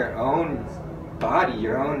 clean your own body,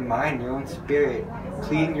 your own mind, your own spirit.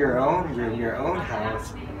 Clean your own room, your own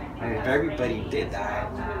house. And if everybody did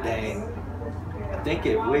that, then I think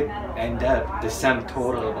it would end up, the sum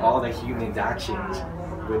total of all the humans' actions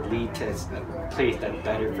would lead to a place that's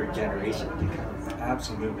better for generations to come.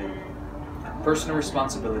 Absolutely. Personal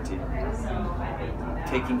responsibility.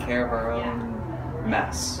 taking care of our own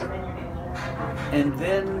mess, and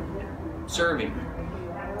then serving,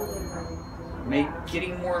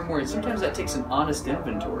 getting more and more. Sometimes that takes an honest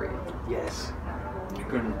inventory. Yes.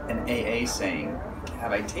 An AA saying,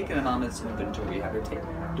 have I taken an honest inventory?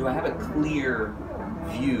 Do I have a clear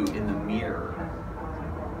view in the mirror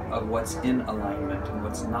of what's in alignment and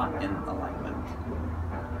what's not in alignment?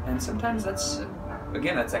 And sometimes that's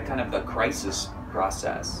that kind of the crisis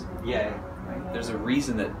process. Yeah. Right? There's a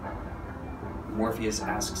reason that Morpheus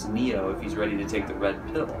asks Neo if he's ready to take the red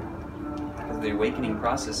pill. Because the awakening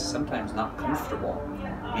process is sometimes not comfortable.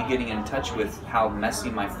 Me getting in touch with how messy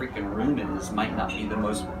my freaking room is might not be the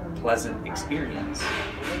most pleasant experience.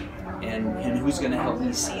 And who's going to help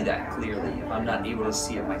me see that clearly if I'm not able to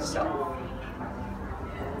see it myself?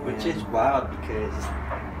 Which is wild, because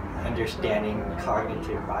understanding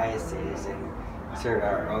cognitive biases and sort of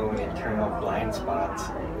our own internal blind spots,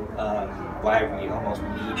 why we almost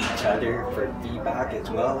need each other for feedback as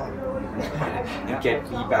well. You get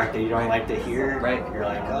feedback that you don't like to hear, right? You're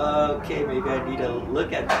like, oh, okay, maybe I need to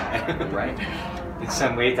look at that. Right. In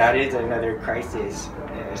some ways, that is another crisis.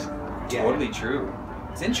 Totally true.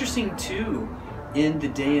 It's interesting too, in the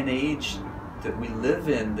day and age that we live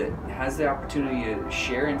in, that has the opportunity to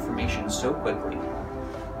share information so quickly,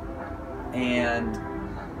 and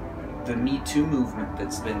the Me Too movement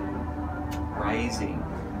that's been rising,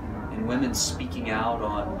 and women speaking out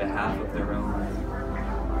on behalf of their own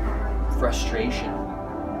frustration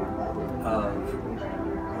of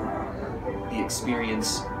the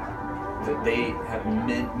experience that they have,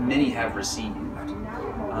 many have received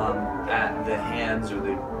at the hands or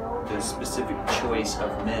the specific choice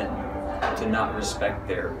of men to not respect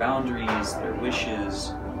their boundaries, their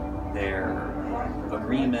wishes, their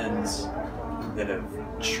agreements, that have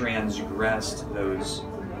transgressed those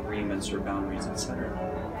agreements or boundaries, etc.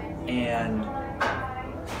 And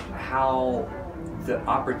how the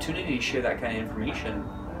opportunity to share that kind of information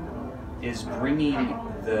is bringing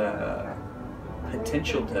the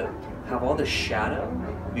potential to have all the shadow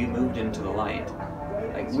be moved into the light.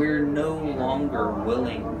 Like, we're no longer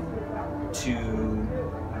willing to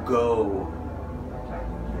go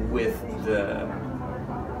with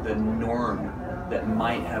the norm that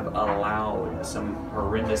might have allowed some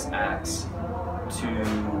horrendous acts to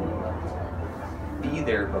be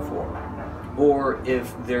there before. Or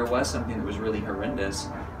if there was something that was really horrendous,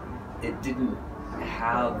 it didn't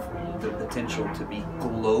have the potential to be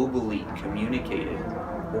globally communicated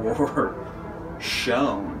or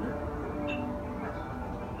shown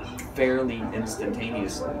fairly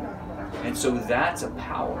instantaneously. And so that's a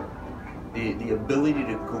power. The ability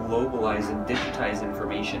to globalize and digitize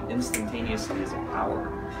information instantaneously is a power.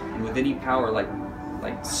 And with any power, like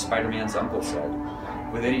Spider-Man's uncle said,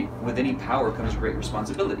 with any power comes great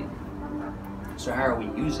responsibility. So how are we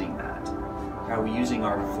using that? How are we using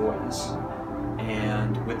our voice?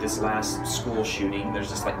 And with this last school shooting, there's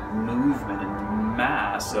this movement and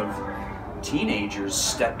mass of teenagers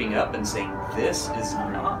stepping up and saying, this is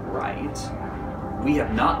not right. We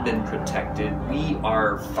have not been protected. We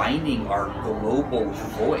are finding our global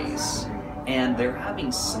voice, and they're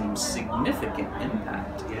having some significant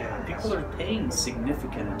impact. Yes. People are paying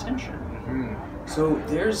significant attention. Mm-hmm. So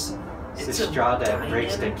it's a straw that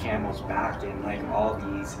breaks the camel's back in all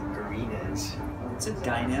these arenas. It's a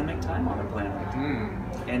dynamic time on the planet.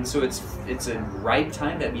 Mm-hmm. And so it's a ripe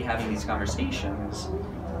time to be having these conversations.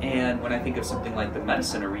 And when I think of something like the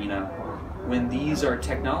medicine arena, when these are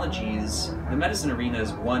technologies, the medicine arena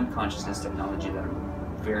is one consciousness technology that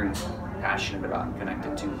I'm very passionate about and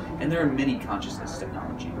connected to. And there are many consciousness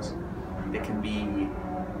technologies that can be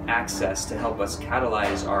accessed to help us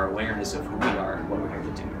catalyze our awareness of who we are and what we're here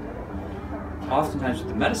to do. Oftentimes with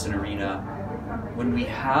the medicine arena, when we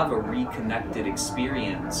have a reconnected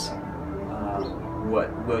experience,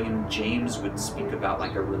 what William James would speak about,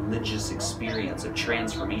 like a religious experience, a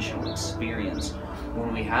transformational experience,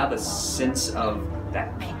 when we have a sense of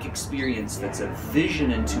that peak experience that's a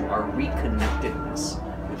vision into our reconnectedness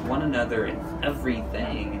with one another and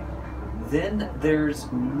everything, then there's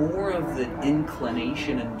more of the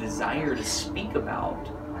inclination and desire to speak about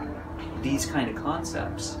these kind of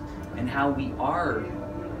concepts and how we are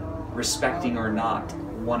respecting or not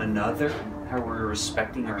one another, how we're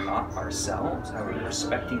respecting or not ourselves, how we're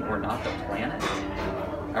respecting or not the planet,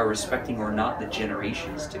 how we're respecting or not the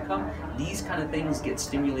generations to come. These kind of things get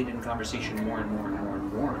stimulated in conversation more and more and more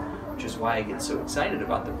and more, which is why I get so excited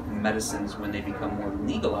about the medicines when they become more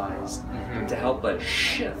legalized, to help us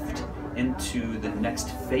shift into the next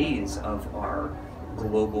phase of our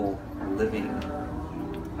global living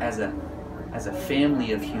as a as a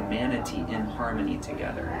family of humanity in harmony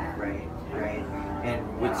together. Right, right.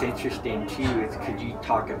 And what's interesting too is, could you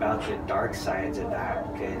talk about the dark sides of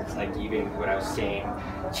that? Because like even what I was saying,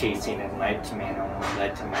 chasing enlightenment almost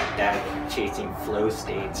led to my dad chasing flow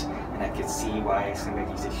states, and I could see why some of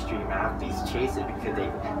these extreme athletes chase it, because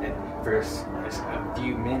they, for a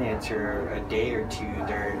few minutes or a day or two,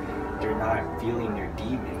 they're not feeling their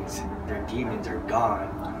demons. Their demons are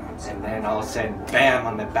gone. And then all of a sudden, bam,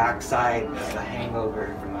 on the backside of a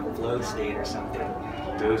hangover from a flow state or something,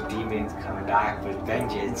 those demons come back with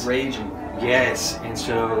vengeance. Raging. Yes, and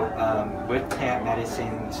so with plant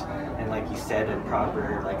medicines, and like you said, a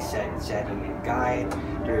proper like setting and guide,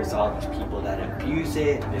 there's all these people that abuse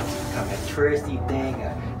it, and it's become a touristy thing,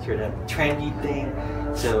 a sort of trendy thing.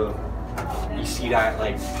 So you see that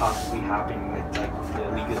like possibly happening with like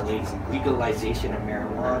the legalization of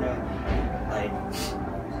marijuana. Like,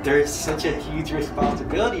 there's such a huge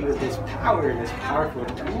responsibility with this power, this powerful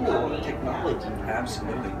tool, technology.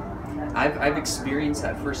 Absolutely. I've experienced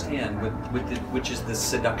that firsthand which is the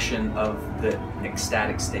seduction of the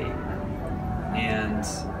ecstatic state, and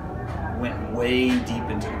went way deep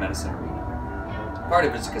into the medicine arena. Part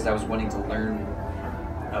of it's because I was wanting to learn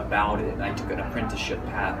about it, and I took an apprenticeship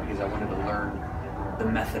path because I wanted to learn the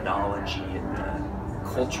methodology and the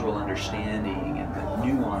cultural understanding and the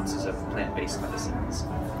nuances of plant-based medicines.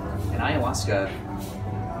 And ayahuasca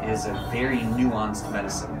is a very nuanced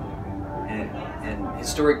medicine, and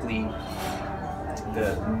historically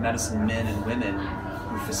the medicine men and women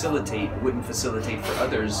who wouldn't facilitate for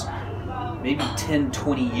others maybe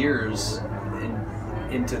 10-20 years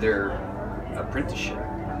into their apprenticeship,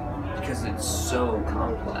 because it's so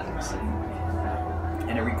complex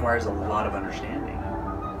and it requires a lot of understanding,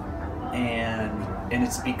 and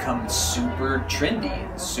it's become super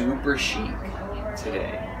trendy, super chic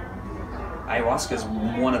today. Ayahuasca is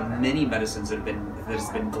one of many medicines that has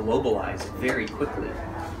been globalized very quickly,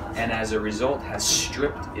 and as a result has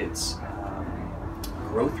stripped its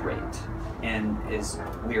growth rate, and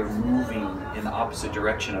we are moving in the opposite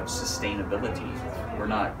direction of sustainability.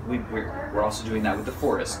 We're also doing that with the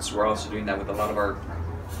forests. We're also doing that with a lot of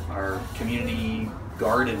our community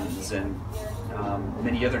gardens and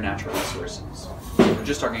many other natural resources. We're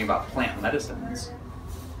just talking about plant medicines.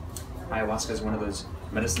 Ayahuasca is one of those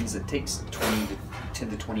medicines that takes 10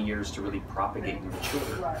 to 20 years to really propagate and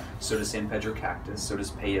mature. So does San Pedro cactus, so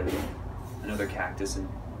does peyote, another cactus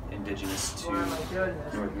indigenous to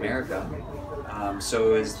North America.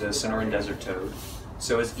 So is the Sonoran desert toad.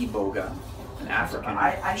 So is iboga, an African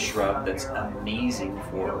shrub that's amazing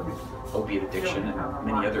for opiate addiction and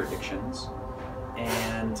many other addictions.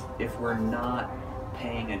 And if we're not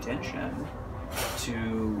paying attention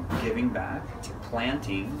to giving back, to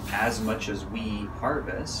planting as much as we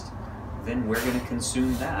harvest, then we're going to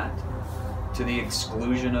consume that to the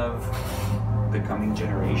exclusion of the coming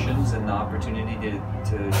generations and the opportunity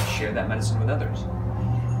to share that medicine with others.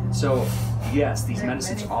 So yes, these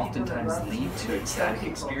medicines oftentimes lead to ecstatic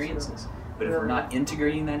experiences, but if we're not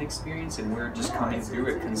integrating that experience and we're just coming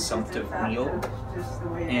through a consumptive meal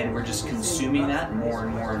and we're just consuming that more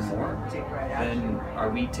and more and more, then are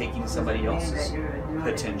we taking somebody else's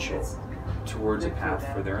potential towards a path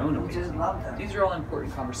for their own awakening? These are all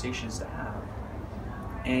important conversations to have.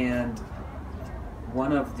 And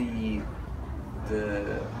one of the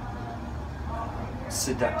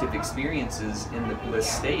seductive experiences in the bliss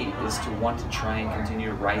state is to want to try and continue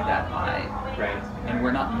to ride that high. Right. And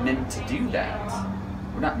we're not meant to do that.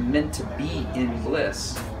 We're not meant to be in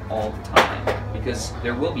bliss all the time, because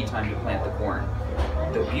there will be time to plant the corn.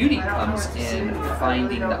 The beauty comes in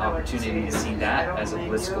finding the opportunity to see that as a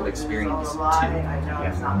blissful experience too,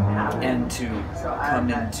 and to come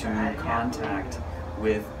into contact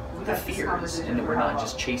with the fears, and that we're not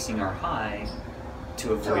just chasing our high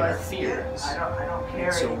to avoid our fears.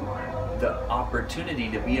 And so the opportunity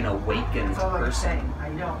to be an awakened person,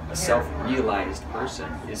 a self-realized person,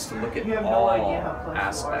 is to look at all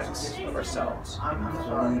aspects of ourselves,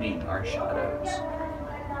 including our shadows.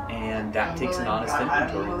 And that takes an honest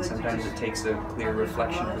inventory, and sometimes it takes a clear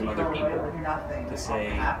reflection from other people to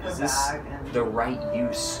say, is this the right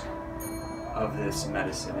use of this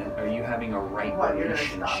medicine? Are you having a right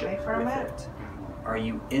relationship with it? Are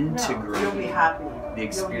you integrating the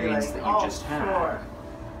experience that you just had?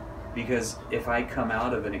 Because if I come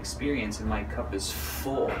out of an experience and my cup is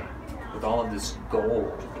full with all of this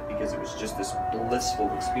gold, because it was just this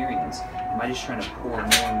blissful experience, am I just trying to pour more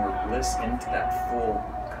and more bliss into that full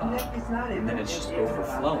cup, and then it's just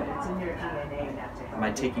overflowing? Am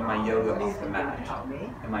I taking my yoga off the mat?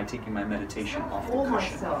 Am I taking my meditation off the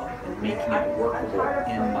cushion, making it workable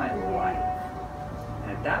in my life?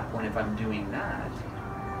 at that point, if I'm doing that,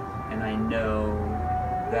 and I know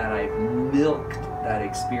that I've milked that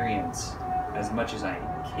experience as much as I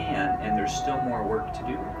can, and there's still more work to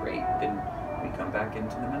do, great, then we come back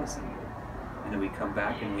into the medicine. And then we come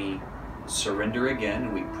back and we surrender again,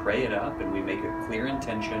 and we pray it up, and we make a clear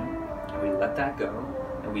intention, and we let that go,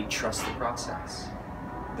 and we trust the process.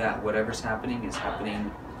 That whatever's happening is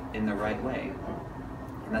happening in the right way.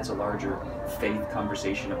 And that's a larger faith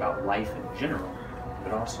conversation about life in general,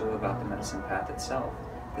 but also about the medicine path itself.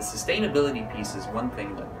 The sustainability piece is one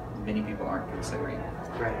thing that many people aren't considering.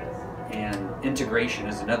 Right. And integration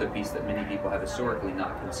is another piece that many people have historically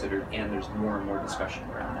not considered, and there's more and more discussion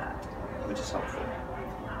around that, which is helpful.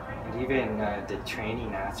 And even the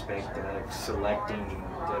training aspect of selecting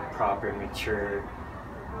the proper, mature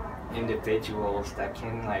individuals that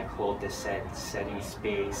can like hold the setting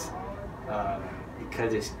space,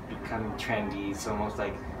 because it's becoming trendy. It's almost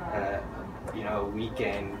like you know,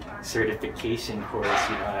 weekend certification course,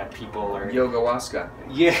 you know, that people are... Yogawaska.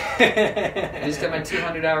 Yeah. I just got my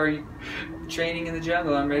 200-hour training in the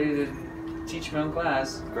jungle. I'm ready to teach my own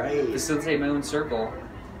class. Right. Facilitate my own circle.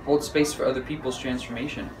 Hold space for other people's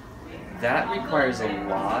transformation. That requires a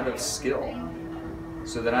lot of skill,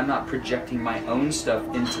 so that I'm not projecting my own stuff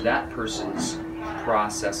into that person's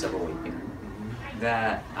process of awakening.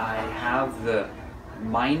 That I have the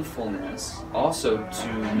mindfulness also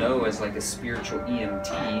to know, as like a spiritual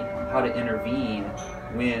EMT, how to intervene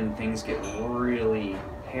when things get really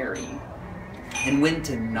hairy, and when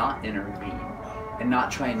to not intervene and not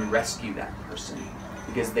try and rescue that person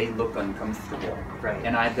because they look uncomfortable. Right.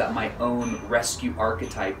 And I've got my own rescue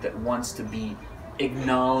archetype that wants to be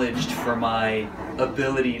acknowledged for my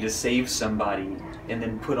ability to save somebody, and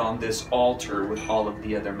then put on this altar with all of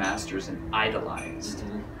the other masters and idolized.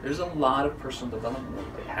 Mm-hmm. There's a lot of personal development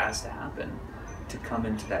work that has to happen to come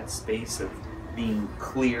into that space of being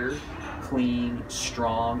clear, clean,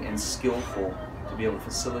 strong, and skillful to be able to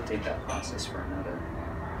facilitate that process for another.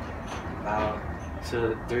 Wow.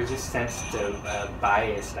 So there's a sense of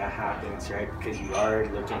bias that happens, right? Because you are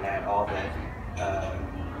looking at all the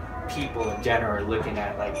people in general, are looking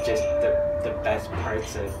at like just the best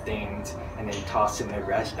parts of things, and then tossing the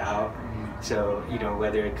rest out. So, you know,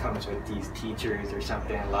 whether it comes with these teachers or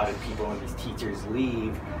something, a lot of people, when these teachers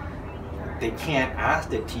leave, they can't ask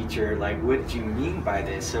the teacher, like, what do you mean by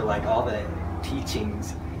this? So, like, all the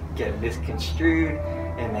teachings get misconstrued,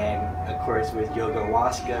 and then, of course, with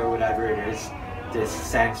Yogawaska or whatever, there's this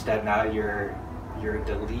sense that now you're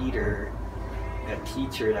the leader, a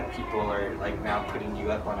teacher, that people are, like, now putting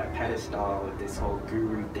you up on a pedestal with this whole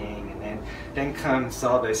guru thing, and then comes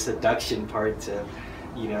all the seduction parts of,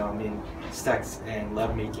 you know, I mean, sex and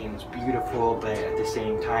lovemaking is beautiful, but at the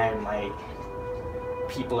same time, like,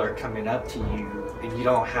 people are coming up to you, and you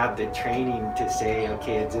don't have the training to say,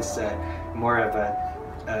 okay, is this more of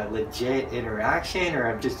a legit interaction, or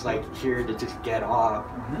I'm just like here to just get off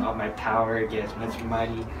all my power, get as much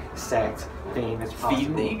money, sex, fame as possible.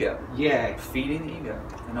 Feeding the ego. Yeah. Feeding the ego.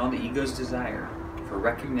 And all the ego's desire for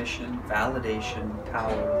recognition, validation,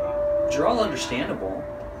 power, which are all understandable.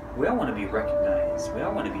 We all want to be recognized. We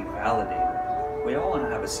all want to be validated. We all want to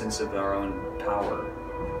have a sense of our own power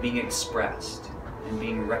being expressed and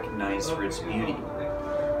being recognized for its beauty.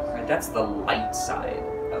 Right? That's the light side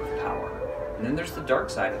of power. And then there's the dark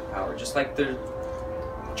side of power. Just like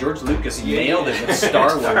George Lucas nailed it with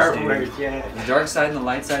Star Wars, dude. Yeah. The dark side and the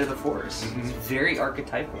light side of the Force. It's very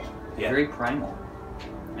archetypal, very primal.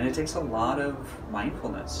 And it takes a lot of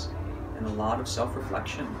mindfulness and a lot of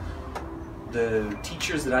self-reflection. The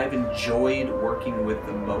teachers that I've enjoyed working with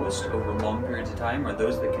the most over long periods of time are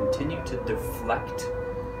those that continue to deflect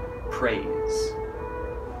praise.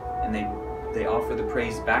 And they offer the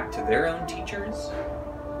praise back to their own teachers,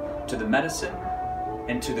 to the medicine,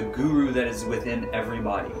 and to the guru that is within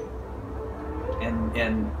everybody.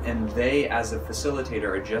 And they, as a facilitator,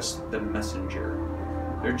 are just the messenger.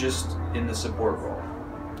 They're just in the support role.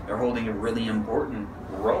 They're holding a really important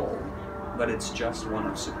role, but it's just one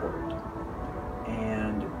of support.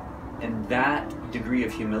 And that degree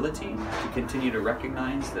of humility, to continue to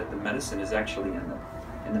recognize that the medicine is actually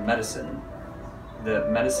in the medicine. The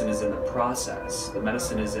medicine is in the process. The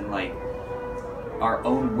medicine is in like our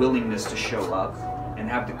own willingness to show up and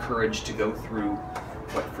have the courage to go through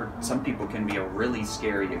what for some people can be a really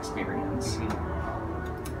scary experience.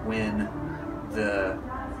 When the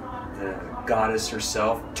goddess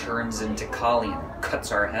herself turns into Kali and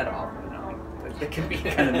cuts our head off, you know, like, that can be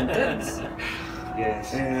kind of intense.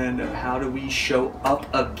 Yes. And how do we show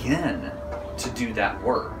up again to do that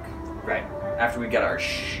work? Right. After we got our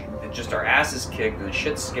asses kicked and the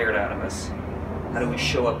shit scared out of us, how do we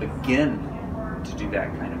show up again to do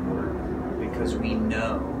that kind of work because we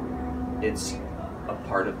know it's a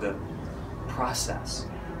part of the process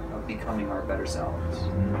of becoming our better selves.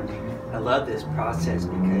 I love this process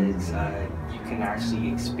because you can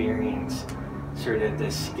actually experience sort of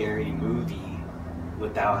this scary movie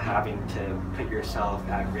without having to put yourself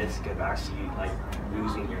at risk of actually like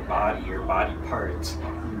losing your body parts.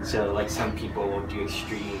 So like some people will do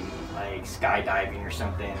extreme like skydiving or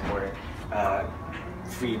something, or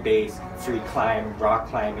free climb, rock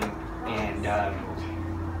climbing, and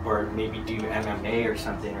or maybe do MMA or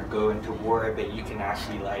something, or go into war, but you can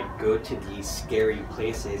actually like go to these scary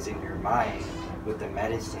places in your mind with the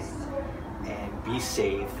medicine and be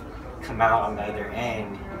safe, come out on the other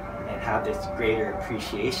end and have this greater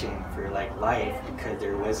appreciation for like life, because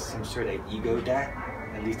there was some sort of ego death,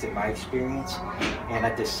 at least in my experience. And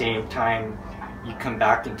at the same time you come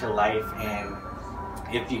back into life, and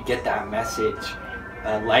if you get that message,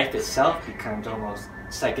 life itself becomes almost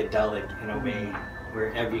psychedelic in a way,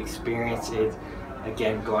 where every experience is,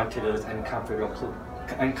 again, going to those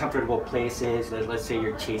uncomfortable places. Let's say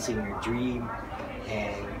you're chasing your dream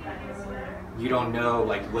and you don't know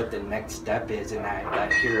like what the next step is in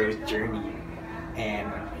that hero's journey,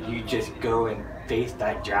 and you just go and face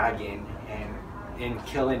that dragon, and in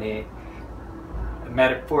killing it,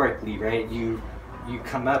 metaphorically, right, you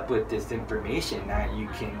come up with this information that you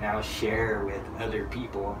can now share with other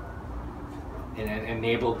people and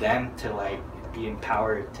enable them to like be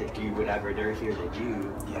empowered to do whatever they're here to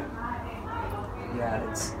do.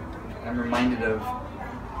 I'm reminded of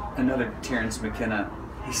another Terence McKenna.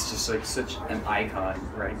 He's just like such an icon,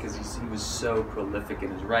 right? Because he was so prolific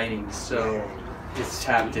in his writing, so just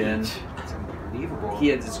tapped in. It's unbelievable. He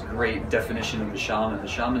had this great definition of the shaman. The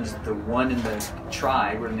shaman's the one in the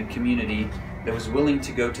tribe or in the community that was willing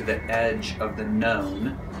to go to the edge of the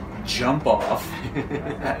known, jump off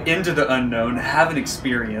into the unknown, have an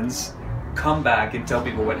experience, come back and tell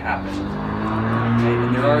people what happened. Okay?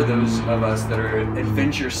 And there are those of us that are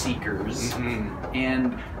adventure seekers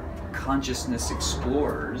and consciousness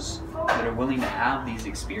explorers that are willing to have these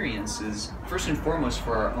experiences, first and foremost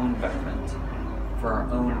for our own betterment, for our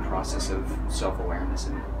own process of self-awareness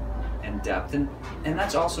and depth. And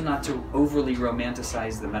that's also not to overly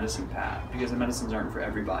romanticize the medicine path, because the medicines aren't for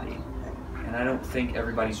everybody. And I don't think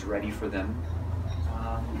everybody's ready for them.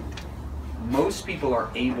 Most people are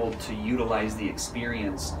able to utilize the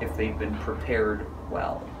experience if they've been prepared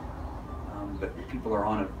well. But people are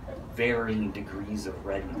on varying degrees of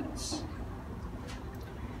readiness.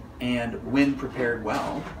 And when prepared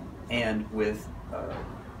well, and with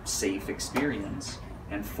safe experience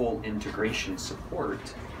and full integration support,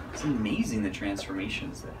 it's amazing the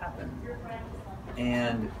transformations that happen.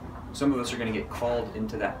 And some of us are going to get called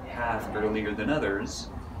into that path earlier than others,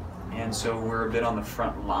 and so we're a bit on the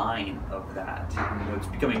front line of that. You know, it's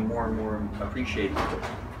becoming more and more appreciated.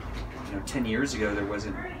 10 years ago there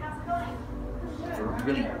wasn't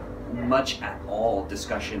really much at all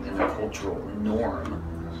discussion in the cultural norm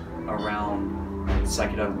around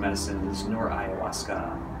psychedelic medicines nor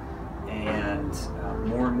ayahuasca, and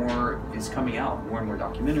more is coming out. More and more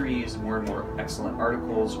documentaries, more and more excellent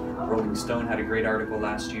articles. Rolling Stone had a great article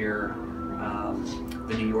last year.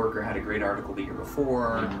 The New Yorker had a great article the year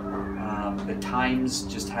before. The Times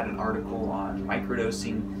just had an article on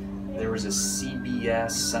microdosing. There was a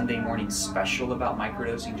CBS Sunday morning special about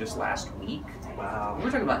microdosing just last week. Wow. We're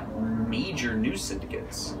talking about major news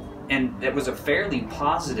syndicates. And it was a fairly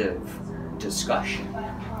positive discussion.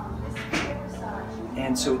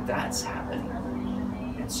 And so that's happening.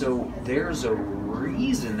 And so there's a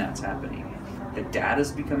reason that's happening. The data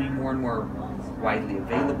is becoming more and more widely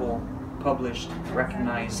available, published,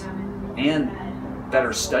 recognized, and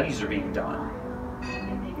better studies are being done.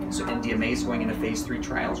 So MDMA is going into phase 3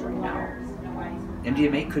 trials right now.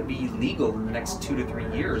 MDMA could be legal in the next 2 to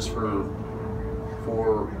 3 years for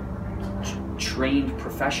trained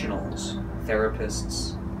professionals,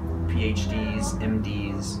 therapists, PhDs,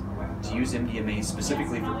 MDs, to use MDMA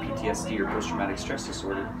specifically for PTSD or post-traumatic stress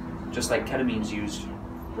disorder, just like ketamine's used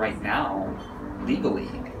right now legally,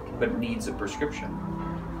 but needs a prescription.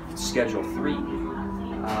 Schedule 3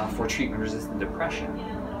 for treatment-resistant depression.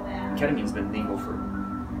 Ketamine's been legal for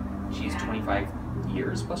 25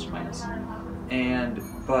 years plus or minus,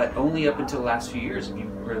 but only up until the last few years have you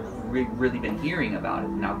really been hearing about it.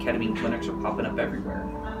 Now ketamine clinics are popping up everywhere.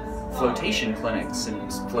 Flotation clinics and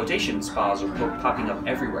flotation spas are popping up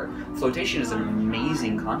everywhere. Flotation is an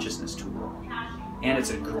amazing consciousness tool, and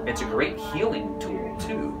it's a great healing tool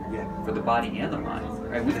too, for the body and the mind.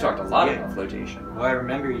 Right? We've talked a lot about flotation. Well, I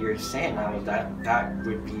remember you were saying that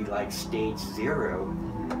would be like stage 0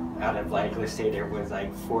 out of like, let's say there was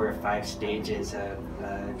like 4 or 5 stages of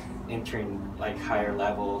entering like higher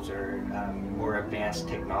levels or more advanced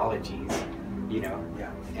technologies, you know,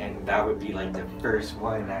 and that would be like the first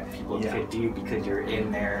one that people could do, because you're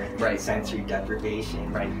in there, sensory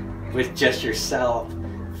deprivation, with just yourself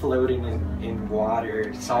floating in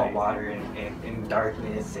water, salt water, and in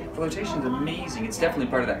darkness. Flotation is amazing. It's definitely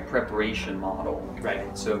part of that preparation model.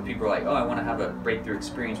 Right. So people are like, oh, I want to have a breakthrough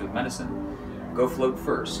experience with medicine. Go float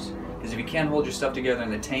first. Because if you can't hold your stuff together in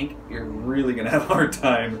the tank, you're really going to have a hard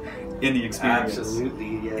time in the experience.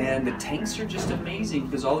 Absolutely, yeah. And the tanks are just amazing,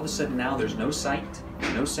 because all of a sudden now there's no sight,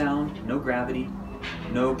 no sound, no gravity,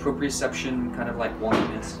 no proprioception, kind of like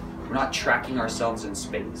wonkiness. We're not tracking ourselves in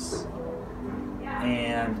space.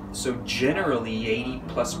 And so generally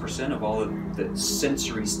 80+% of all of the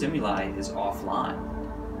sensory stimuli is offline.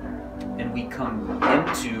 And we come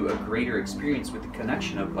into a greater experience with the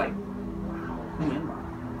connection of like, who am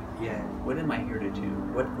I? Yeah. What am I here to do?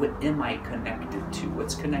 What am I connected to?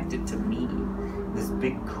 What's connected to me? This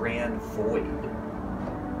big grand void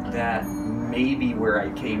that may be where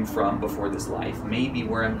I came from before this life, maybe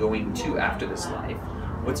where I'm going to after this life.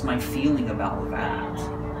 What's my feeling about that?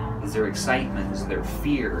 Is there excitement? Is there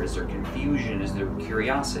fear? Is there confusion? Is there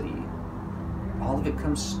curiosity? All of it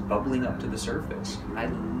comes bubbling up to the surface. I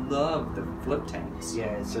love the float tanks.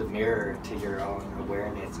 Yeah, it's a mirror to your own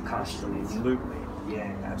awareness constantly. Absolutely.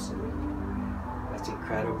 Yeah, absolutely. That's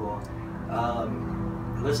incredible.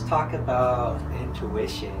 Let's talk about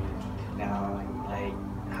intuition now, and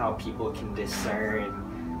like how people can discern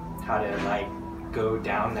how to like go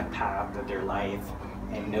down the path of their life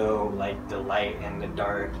and know like the light and the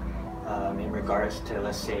dark, in regards to,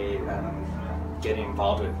 let's say, getting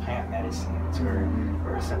involved with plant medicines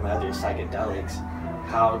or some other psychedelics.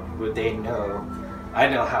 How would they know? I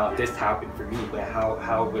know how this happened for me, but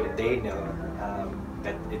how would they know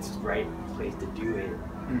that it's the right place to do it?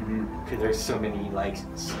 Because there's so many like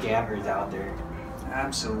scammers out there.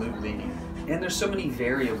 Absolutely. And there's so many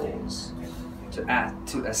variables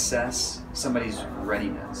to assess somebody's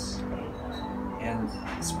readiness. And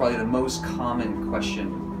it's probably the most common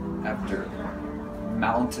question after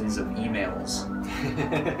mountains of emails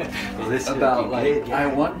about like, I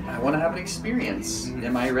want to have an experience.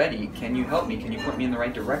 Am I ready? Can you help me? Can you point me in the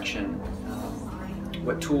right direction?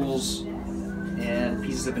 What tools and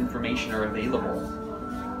pieces of information are available?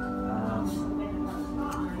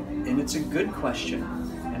 And it's a good question,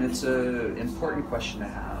 and it's an important question to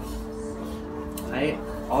have. I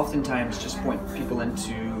oftentimes just point people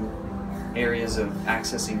into areas of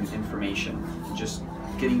accessing information, just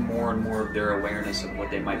getting more and more of their awareness of what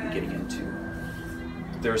they might be getting into.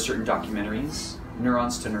 There are certain documentaries.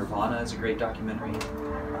 Neurons to Nirvana is a great documentary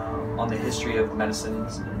on the history of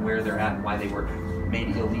medicines and where they're at and why they were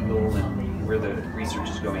made illegal and where the research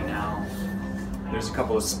is going now. There's a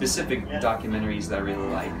couple of specific documentaries that I really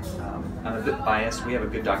like. I'm a bit biased. We have a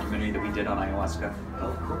good documentary that we did on ayahuasca.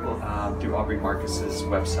 Oh, cool. Through Aubrey Marcus's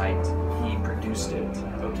website. He produced it.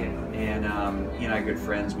 Okay. And he and I are good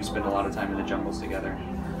friends. We spend a lot of time in the jungles together.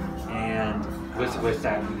 And what's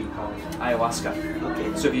that movie called? Ayahuasca.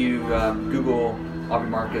 Okay. So if you Google Aubrey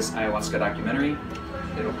Marcus ayahuasca documentary,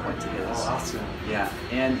 it'll point to his. Oh, awesome. Yeah.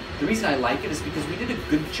 And the reason I like it is because we did a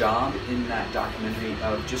good job in that documentary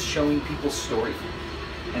of just showing people's story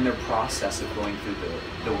and their process of going through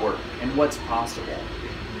the work and what's possible.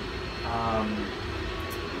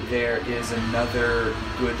 There is another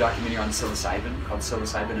good documentary on psilocybin called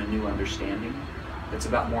Psilocybin: A New Understanding. It's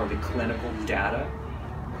about more of the clinical data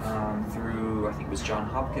through, I think it was John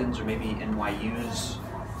Hopkins or maybe NYU's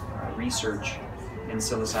research in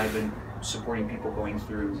psilocybin, supporting people going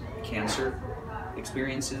through cancer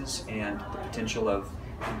experiences and the potential of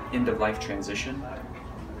end-of-life transition.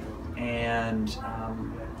 And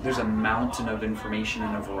there's a mountain of information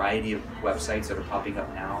and a variety of websites that are popping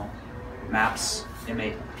up now. MAPS,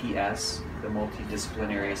 M-A-P-S, the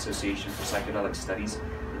Multidisciplinary Association for Psychedelic Studies,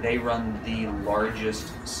 they run the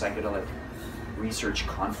largest psychedelic research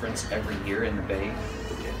conference every year in the Bay.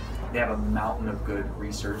 They have a mountain of good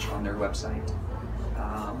research on their website.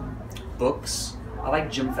 Books. I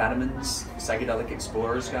like Jim Fadiman's Psychedelic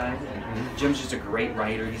Explorer's Guide. Jim's just a great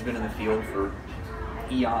writer. He's been in the field for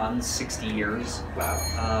eons, 60 years.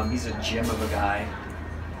 Wow. He's a gem of a guy.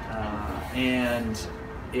 And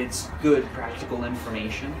it's good practical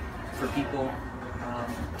information for people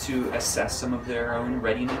to assess some of their own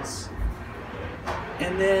readiness.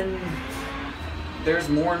 And then there's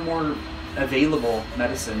more and more available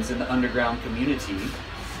medicines in the underground community,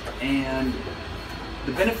 and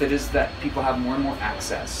the benefit is that people have more and more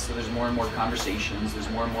access. So there's more and more conversations. There's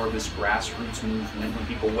more and more of this grassroots movement. When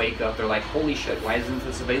people wake up, they're like, holy shit, why isn't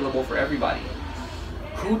this available for everybody?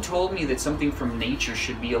 Who told me that something from nature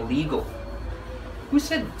should be illegal? Who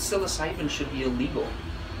said psilocybin should be illegal?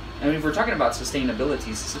 I mean, if we're talking about sustainability,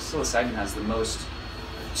 psilocybin has the most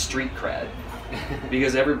street cred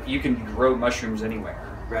because you can grow mushrooms anywhere.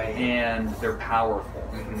 Right. And they're powerful.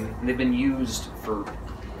 And they've been used for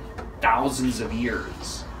thousands of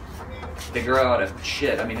years. They grow out of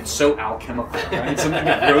shit. I mean, it's so alchemical, right? Something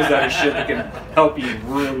that grows out of shit that can help you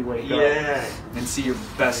really wake up and see your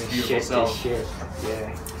best, beautiful self. Shit.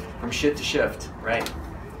 Yeah. From shit to shift, right?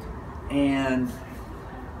 And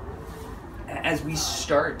as we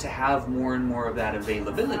start to have more and more of that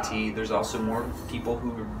availability, there's also more people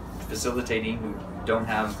who are facilitating who don't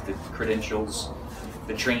have the credentials,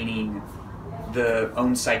 the training, the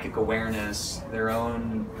own psychic awareness, their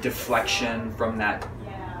own deflection from that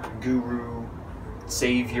guru,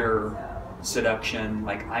 savior seduction,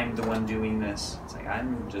 like I'm the one doing this. It's like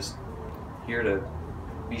I'm just here to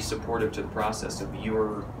be supportive to the process of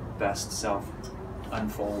your best self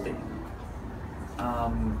unfolding.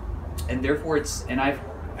 And therefore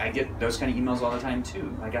I get those kind of emails all the time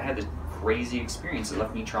too. Like I had this crazy experience that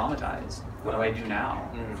left me traumatized. What do I do now?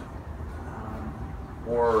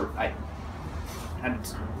 Or I had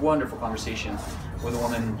a wonderful conversation with a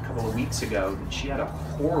woman a couple of weeks ago. She had a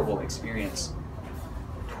horrible experience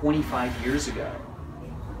 25 years ago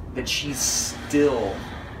that she's still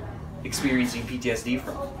experiencing PTSD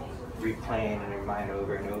from. Replaying in her mind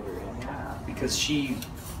over and over again. Yeah, because she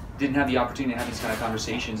didn't have the opportunity to have these kind of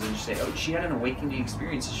conversations and just say, oh, she had an awakening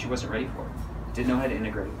experience that she wasn't ready for. Didn't know how to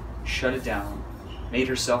integrate, shut it down, made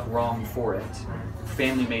herself wrong for it,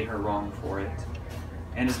 family made her wrong for it,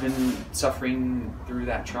 and has been suffering through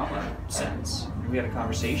that trauma since. We had a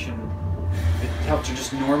conversation that helped her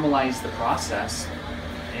just normalize the process,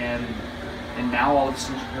 and now all of a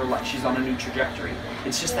sudden her life, she's on a new trajectory.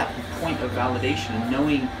 It's just that point of validation and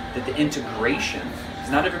knowing that the integration,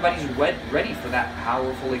 because not everybody's ready for that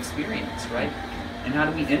powerful experience, right? And how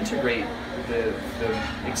do we integrate the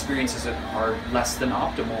experiences that are less than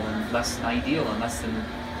optimal and less than ideal and less than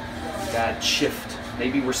that shift?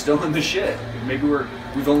 Maybe we're still in the shit. Maybe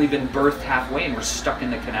we've only been birthed halfway and we're stuck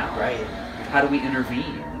in the canal. Right. How do we intervene?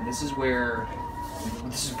 And this is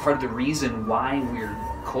part of the reason why we're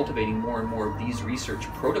cultivating more and more of these research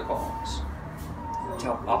protocols to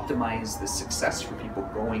help optimize the success for people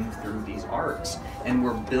going through these arcs. And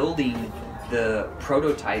we're building the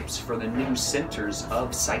prototypes for the new centers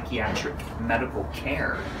of psychiatric medical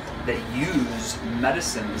care that use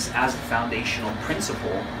medicines as a foundational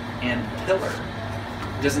principle and pillar.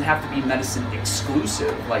 It doesn't have to be medicine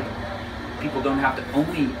exclusive, like people don't have to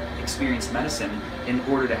only experience medicine in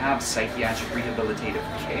order to have psychiatric rehabilitative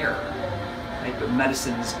care, right? But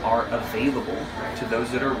medicines are available to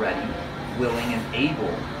those that are ready, willing, and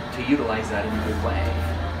able to utilize that in a good way.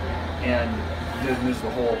 And there's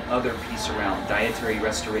the whole other piece around dietary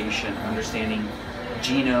restoration, understanding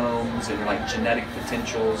genomes and like genetic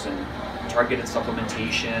potentials and targeted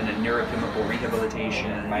supplementation and neurochemical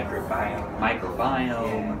rehabilitation,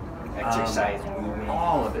 microbiome, exercise, movement,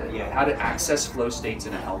 all of it. Yeah. How to access flow states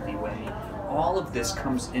in a healthy way. All of this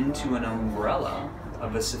comes into an umbrella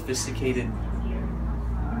of a sophisticated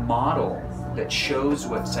model that shows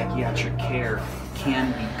what psychiatric care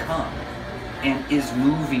can become and is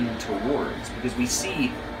moving towards, because we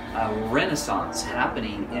see a renaissance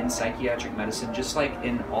happening in psychiatric medicine, just like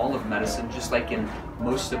in all of medicine, just like in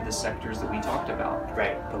most of the sectors that we talked about.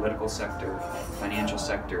 Right. Political sector, financial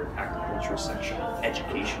sector, agricultural sector,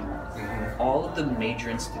 educational. All of the major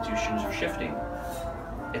institutions are shifting.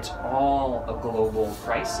 It's all a global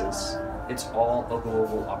crisis. It's all a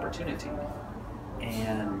global opportunity.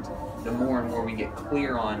 And the more and more we get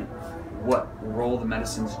clear on what role the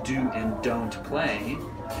medicines do and don't play,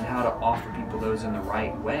 and how to offer people those in the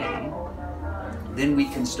right way, then we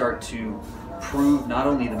can start to prove not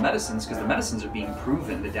only the medicines, because the medicines are being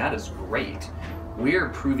proven, the data's great, we're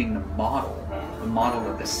proving the model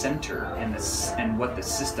of the center and what the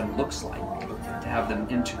system looks like to have them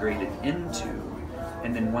integrated into.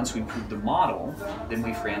 And then once we prove the model, then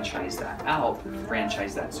we franchise that out,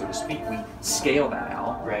 so to speak, we scale that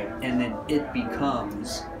out, right? And then it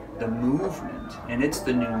becomes the movement, and it's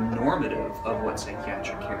the new normative of what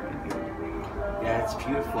psychiatric care can be. Yeah, it's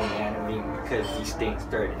beautiful, man. I mean, because these things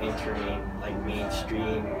start entering like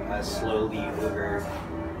mainstream slowly over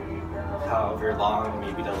however long,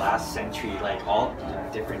 maybe the last century, like all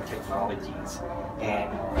different technologies.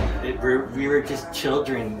 And we were just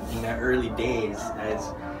children in the early days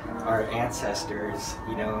as our ancestors,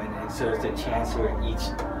 you know, and so it's a chance for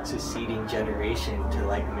each succeeding generation to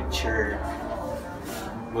like mature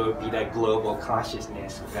what would be that global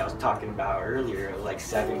consciousness that I was talking about earlier, like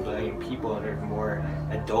 7 billion people and there's more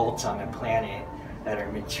adults on the planet that are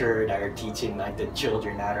mature, that are teaching like the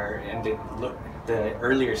children that are in the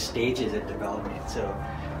earlier stages of development. So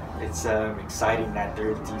it's exciting that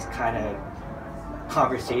there's these kind of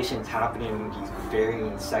conversations happening in these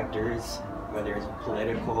varying sectors, whether it's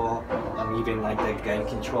political, even like the gun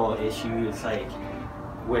control issue. It's like,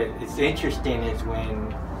 what it's interesting is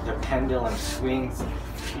when the pendulum swings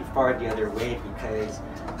too far the other way, because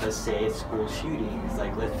let's say it's school shootings,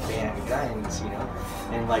 like let's ban guns, you know,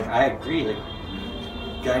 and like I agree,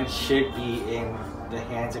 like guns should be in the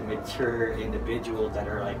hands of mature individuals that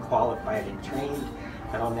are like qualified and trained.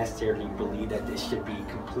 I don't necessarily believe that this should be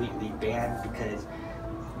completely banned, because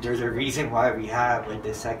there's a reason why we have like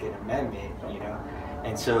the Second Amendment, you know,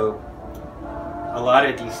 and so a lot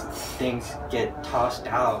of these things get tossed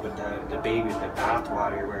out with the baby with the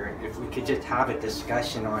bathwater, where if we could just have a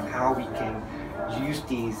discussion on how we can use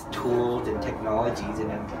these tools and technologies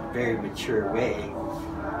in a very mature way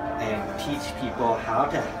and teach people how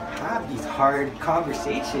to have these hard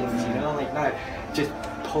conversations, you know, like not just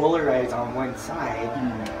polarize on one side,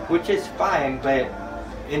 which is fine, but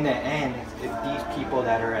in the end, if these people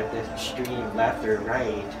that are at the extreme left or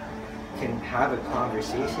right can have a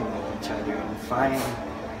conversation with each other and find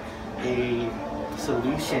a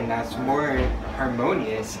solution that's more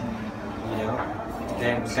harmonious, you know,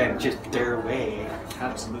 than just their way.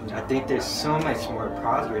 Absolutely. I think there's so much more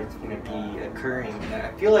progress going to be occurring. And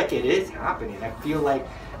I feel like it is happening. I feel like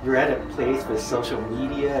we're at a place with social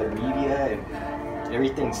media and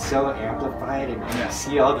everything's so amplified, and you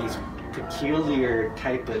see all these peculiar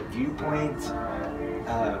type of viewpoints,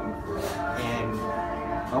 and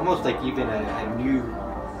almost like even a new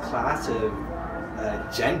class of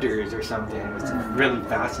genders or something. It's really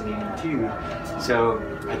fascinating too. So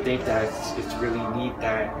I think that it's really neat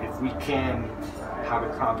that if we can have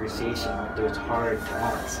a conversation with those hard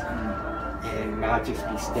thoughts and not just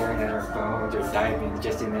be staring at our phones or diving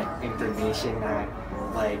just in the information that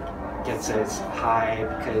like gets us high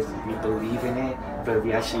because we believe in it, but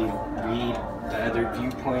we actually read the other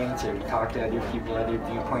viewpoints or we talk to other people, other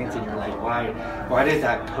viewpoints, and you're like, why does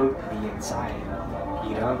that poke me inside?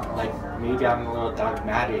 You know, like maybe I'm a little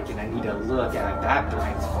dogmatic and I need to look at that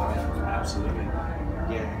blind spot. Absolutely.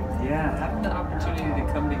 Yeah. Yeah, having the opportunity to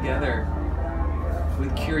come together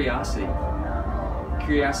with curiosity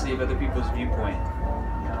of other people's viewpoint,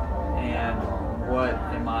 and what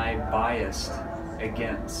am I biased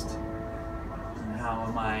against, and how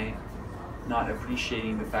am I not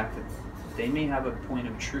appreciating the fact that they may have a point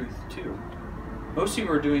of truth too. Most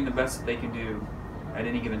people are doing the best that they can do at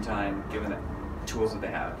any given time, given the tools that they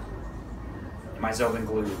have. Myself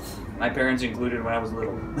included. My parents included when I was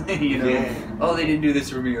little. You know, yeah. Oh, they didn't do this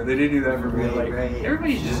for me, or they didn't do that for me. Right, Like right.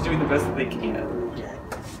 everybody's just doing the best that they can. Yeah.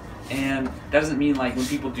 And that doesn't mean like when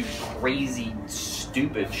people do crazy,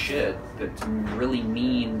 stupid shit that's really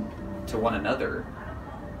mean to one another,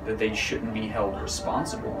 that they shouldn't be held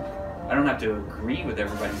responsible. I don't have to agree with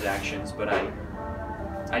everybody's actions, but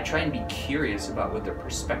I try and be curious about what their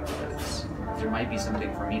perspective is. There might be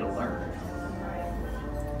something for me to learn.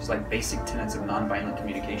 It's like basic tenets of nonviolent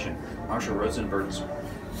communication. Marshall Rosenberg's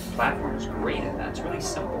platform is great in that. It's really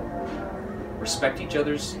simple. Respect each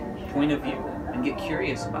other's point of view and get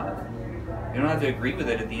curious about it. You don't have to agree with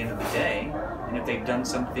it at the end of the day, and if they've done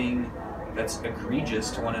something that's egregious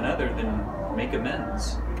to one another, then make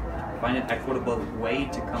amends. Find an equitable way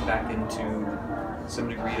to come back into some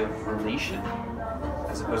degree of relation,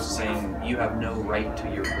 as opposed to saying you have no right to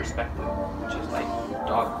your perspective, which is like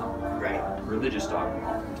dogma, Right. religious dogma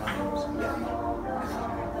oftentimes.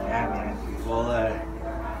 Yeah, man. Well,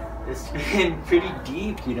 it's been pretty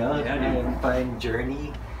deep, you know. Yeah, It's been dude. a fun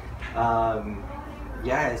journey.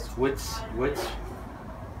 Yes.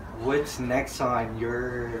 What's next on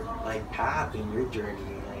your like path in your journey?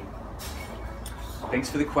 Like, Thanks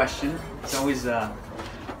for the question. It's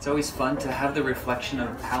always fun to have the reflection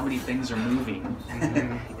of how many things are moving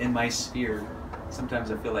in my sphere. Sometimes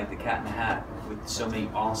I feel like the cat in the hat with so many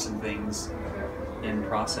awesome things in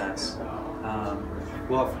process.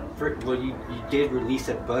 you did release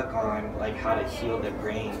a book on like how to heal the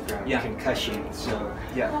brain from concussion. So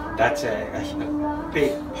Yeah. that's a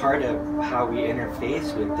big part of how we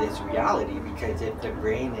interface with this reality, because if the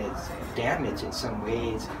brain is damaged in some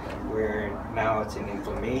ways, where now it's an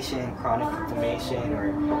inflammation, chronic inflammation,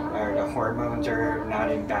 or the hormones are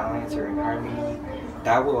not in balance or in harmony,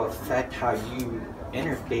 that will affect how you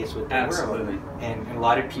interface with the Absolutely. world. And a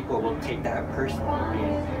lot of people will take that personally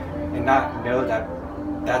and not know that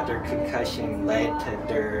their concussion led to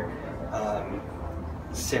their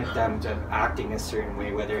symptoms of acting a certain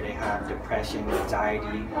way, whether they have depression,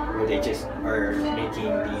 anxiety, or they just are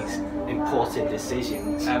making these impulsive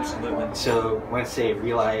decisions. Absolutely. So once they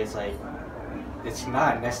realize, like, it's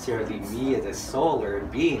not necessarily me as a soul or a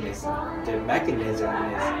being, it's the mechanism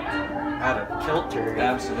is out of kilter.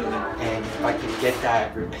 Absolutely. And if I could get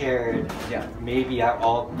that repaired, Yeah. maybe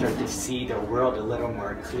I'll start to see the world a little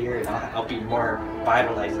more clear, and I'll be more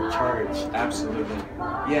vitalized and charged. Absolutely.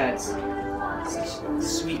 Yeah, it's such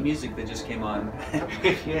sweet music that just came on.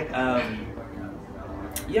 Yeah.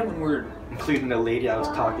 Yeah, when we're Including the lady I was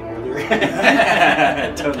talking earlier.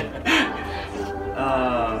 totally.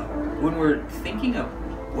 When we're thinking of,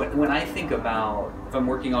 when I think about, if I'm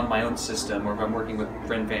working on my own system or if I'm working with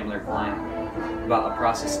friend, family, or client about a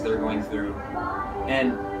process that they're going through,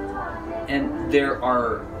 and there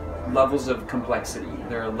are levels of complexity,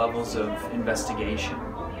 there are levels of investigation,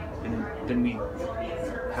 and then we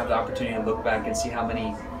have the opportunity to look back and see how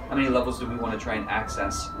many levels do we want to try and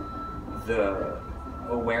access the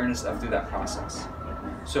awareness of through that process.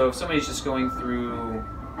 So if somebody's just going through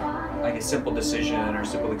like a simple decision or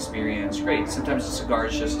simple experience, great. Sometimes a cigar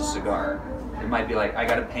is just a cigar. It might be like, I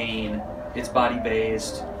got a pain, it's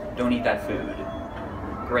body-based, don't eat that food.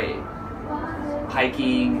 Great.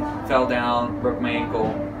 Hiking, fell down, broke my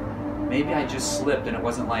ankle. Maybe I just slipped and it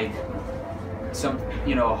wasn't like some,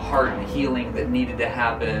 heart healing that needed to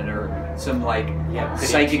happen or some like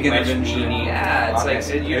psychic intervention. Yeah, it's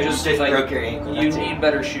like you just like broke your ankle. You need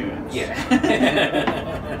better shoes. Yeah.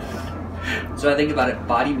 So I think about it: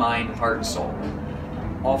 body, mind, heart, and soul.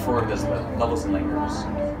 All four of those levels and layers.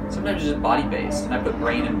 Sometimes it's just body-based, and I put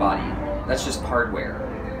brain and body. That's just hardware.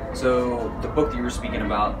 So the book that you were speaking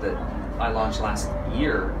about that I launched last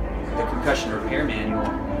year, the Concussion Repair Manual,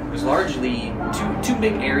 was largely two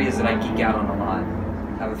big areas that I geek out on a lot,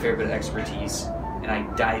 have a fair bit of expertise, and I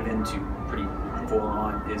dive into pretty full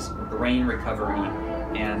on, is brain recovery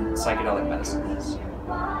and psychedelic medicines.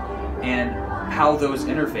 And how those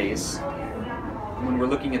interface. When we're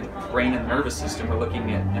looking at the brain and nervous system, we're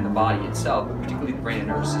looking at in the body itself, but particularly the brain and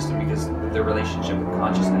nervous system because of their relationship with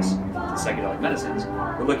consciousness to psychedelic medicines,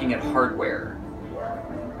 we're looking at hardware.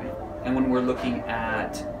 And when we're looking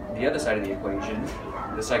at the other side of the equation,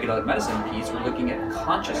 the psychedelic medicine piece, we're looking at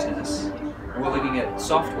consciousness, and we're looking at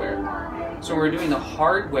software. So we're doing the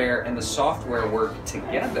hardware and the software work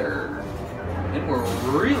together, then we're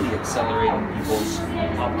really accelerating people's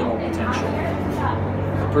optimal potential.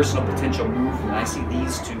 Personal potential movement. I see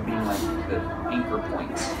these two being like the anchor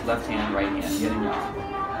points, left hand, right hand, yin and yang.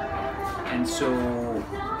 And so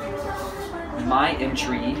my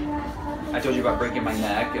entry, I told you about breaking my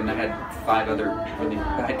neck, and I had 5 other really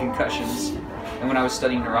bad concussions. And when I was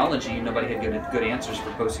studying neurology, nobody had good answers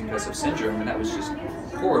for post-concussive syndrome, and that was just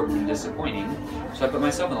horribly disappointing. So I put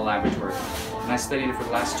myself in the laboratory, and I studied it for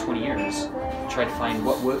the last 20 years, tried to find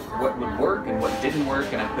what would work and what didn't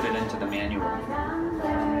work, and I put it into the manual.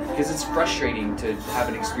 Because it's frustrating to have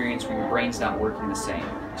an experience where your brain's not working the same.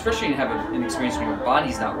 It's frustrating to have an experience when your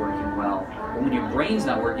body's not working well. But when your brain's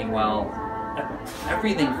not working well,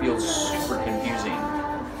 everything feels super confusing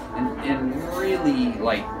and really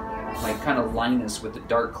like kind of Linus with the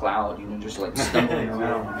dark cloud, just like stumbling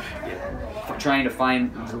around, trying to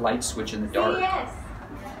find the light switch in the dark.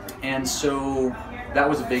 And so that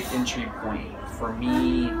was a big entry point for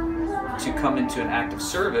me to come into an act of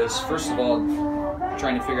service. First of all,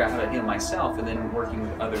 trying to figure out how to heal myself, and then working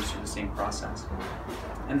with others through the same process.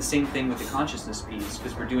 And the same thing with the consciousness piece,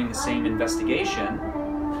 because we're doing the same investigation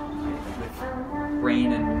with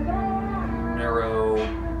brain and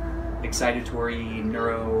excitatory,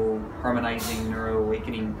 neuro-harmonizing,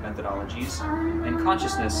 neuro-awakening methodologies, and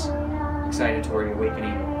consciousness, excitatory,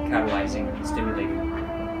 awakening, catalyzing, stimulating,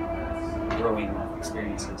 growing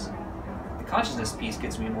experiences. The consciousness piece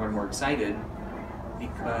gets me more and more excited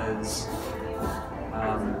because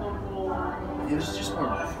it was just more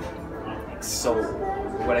like soul.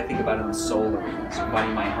 What I think about in the soul arena, so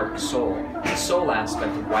body, mind, heart, soul. The soul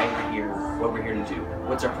aspect of why we're here, what we're here to do,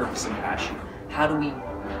 what's our purpose and passion. How do we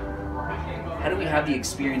have the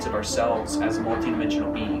experience of ourselves as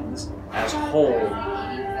multidimensional beings, as whole,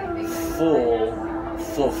 full,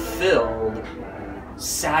 fulfilled,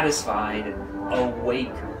 satisfied,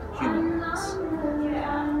 awake humans?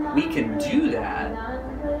 We can do that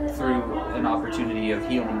through an opportunity of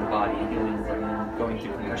healing the body, healing the brain, going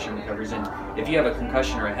through concussion recoveries. And if you have a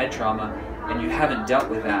concussion or a head trauma and you haven't dealt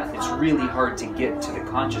with that, it's really hard to get to the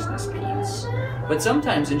consciousness piece. But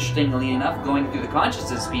sometimes, interestingly enough, going through the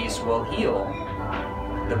consciousness piece will heal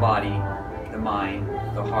the body, the mind,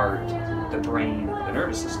 the heart, the brain, the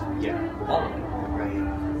nervous system. Yeah. All of it.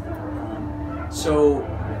 Right. So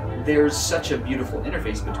there's such a beautiful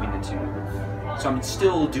interface between the two. So I'm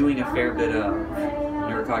still doing a fair bit of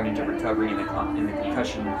neurocognitive recovery in the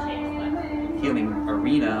concussion healing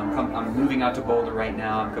arena. I'm moving out to Boulder right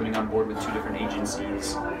now. I'm coming on board with 2 different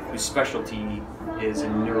agencies whose specialty is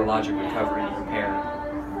in neurologic recovery and repair.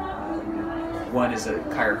 One is a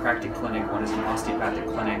chiropractic clinic, one is an osteopathic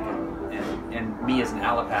clinic, and me as an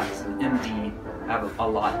allopath, as an MD, have a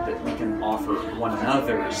lot that we can offer one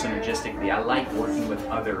another synergistically. I like working with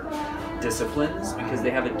other disciplines because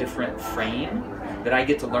they have a different frame that I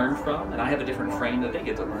get to learn from, and I have a different frame that they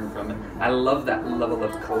get to learn from. And I love that level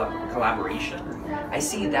of collaboration. I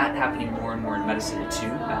see that happening more and more in medicine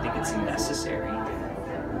too. I think it's necessary.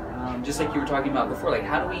 Just like you were talking about before, like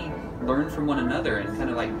how do we learn from one another and kind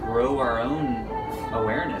of like grow our own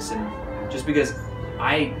awareness? And just because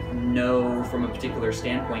I know from a particular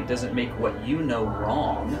standpoint doesn't make what you know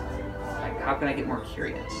wrong. Like, how can I get more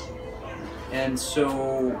curious? And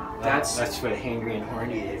so that's what Hangry and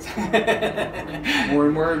Horny is. more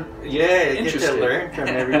and more yeah, interested. Get to learn from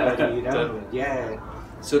everybody, you know? Totally. Yeah.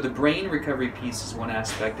 So the brain recovery piece is one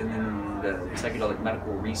aspect, and then the psychedelic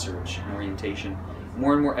medical research and orientation.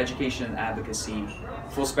 More and more education and advocacy.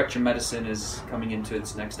 Full spectrum medicine is coming into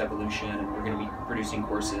its next evolution, and we're going to be producing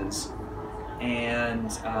courses. And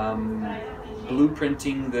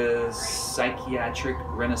blueprinting the psychiatric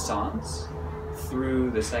renaissance through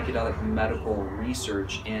the psychedelic medical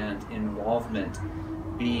research and involvement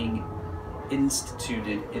being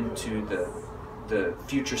instituted into the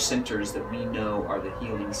future centers that we know are the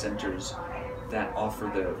healing centers that offer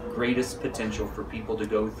the greatest potential for people to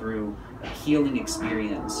go through a healing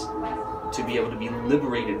experience, to be able to be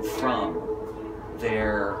liberated from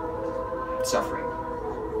their suffering.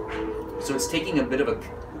 So it's taking a bit of a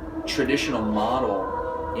traditional model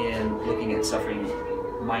in looking at suffering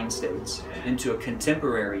mind states into a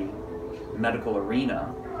contemporary medical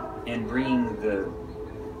arena and bringing the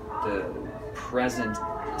present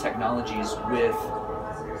technologies with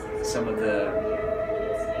some of the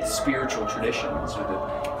spiritual traditions or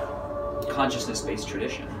the consciousness-based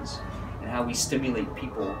traditions, and how we stimulate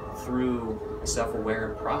people through a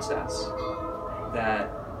self-aware process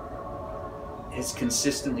that has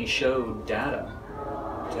consistently showed data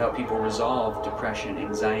to help people resolve depression,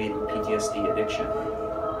 anxiety, PTSD, addiction.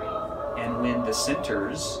 And when the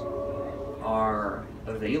centers are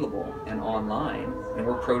available and online, and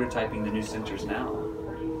we're prototyping the new centers now,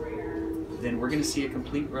 then we're going to see a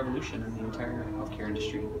complete revolution in the entire healthcare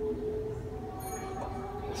industry.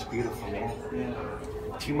 That's beautiful, man. Yeah.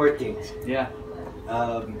 2 more things. Yeah.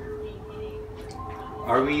 Are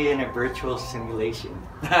we in a virtual simulation?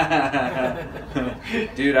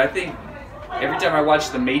 Dude, I think every time I watch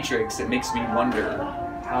The Matrix, it makes me wonder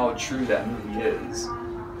how true that movie is.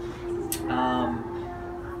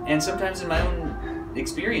 And sometimes in my own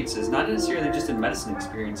experiences, not necessarily just in medicine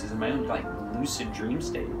experiences, in my own like lucid dream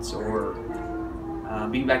states, or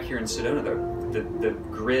being back here in Sedona, the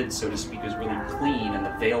grid, so to speak, is really clean and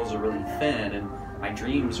the veils are really thin, and my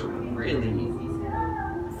dreams are really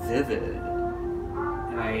vivid.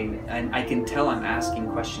 And I can tell I'm asking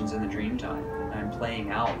questions in the dream time. I'm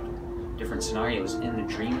playing out different scenarios in the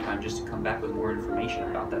dream time just to come back with more information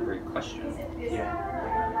about that very question. Yeah.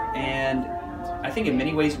 And I think in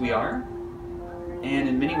many ways we are, and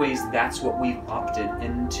in many ways that's what we've opted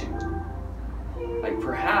into. Like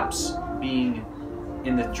perhaps being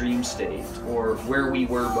in the dream state, or where we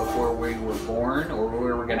were before we were born, or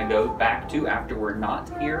where we're going to go back to after we're not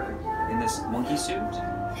here in this monkey suit.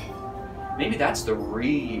 Maybe that's the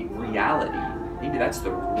reality. Maybe that's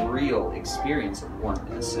the real experience of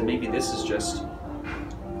oneness, and maybe this is just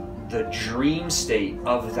the dream state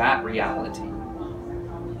of that reality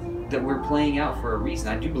that we're playing out for a reason.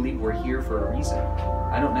 I do believe we're here for a reason.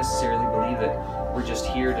 I don't necessarily believe that we're just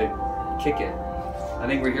here to kick it. I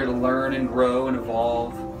think we're here to learn and grow and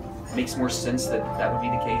evolve. It makes more sense that that would be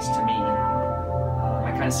the case to me.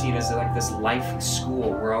 I kind of see it as like this life school.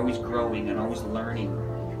 We're always growing and always learning,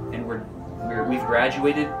 and we've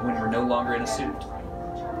graduated when we're no longer in a suit,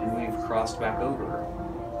 and we've crossed back over.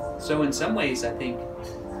 So in some ways, I think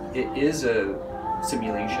it is a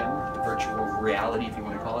simulation, virtual reality, if you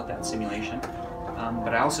want to call it that, simulation.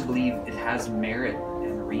 But I also believe it has merit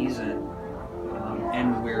and reason,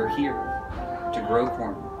 and we're here to grow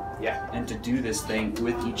corn, Yeah. and to do this thing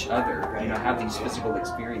with each other, you know, have these physical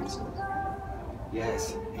experiences.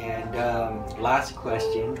 Yes. And last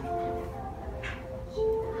question.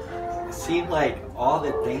 It seemed like all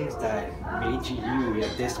the things that made you you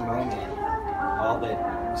at this moment, all the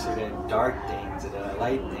sort of dark things, the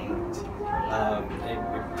light things.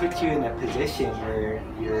 It puts you in a position where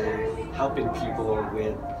you're helping people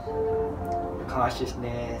with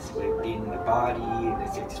consciousness, with being in the body, and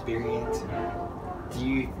this experience. Do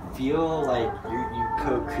you feel like you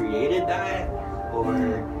co-created that, or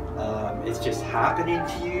it's just happening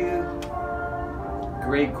to you?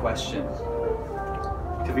 Great question.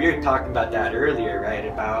 Because we were talking about that earlier, right?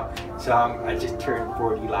 I just turned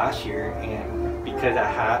 40 last year, and because I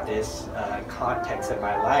have this context of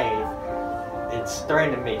my life, it's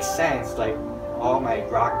starting to make sense. Like all my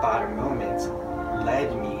rock bottom moments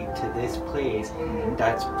led me to this place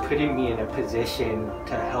that's putting me in a position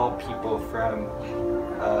to help people from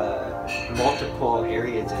multiple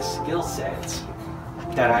areas of skill sets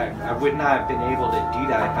that I would not have been able to do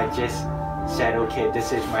that if I just said, okay,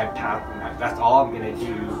 this is my path, that's all I'm gonna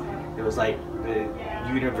do. It was like the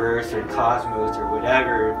universe or cosmos or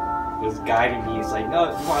whatever was guiding me. It's like, no,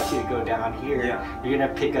 I want you to go down here. Yeah. You're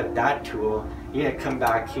gonna pick up that tool. You're gonna come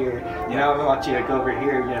back here. Yeah. Now I want you to go over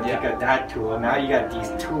here. You're gonna pick up that tool. Now you got these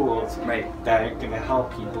tools that are gonna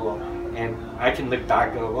help people. And I can look back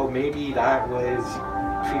and go, well, maybe that was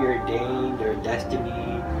preordained or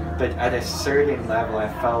destiny. But at a certain level, I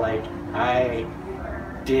felt like I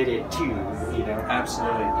did it too, you know?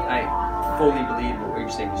 Absolutely. I fully believe what you're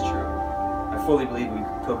saying is true. I fully believe we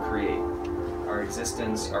co-create our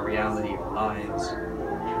existence, our reality, our lives.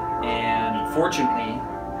 And fortunately,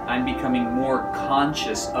 I'm becoming more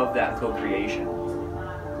conscious of that co-creation.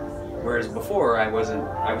 Whereas before, I was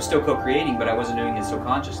still co-creating, but I wasn't doing it so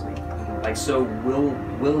consciously. Like so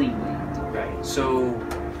willingly, right? So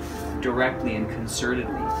directly and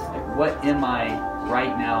concertedly. Like, what am I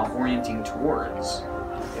right now orienting towards?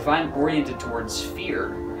 If I'm oriented towards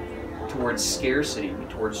fear, towards scarcity,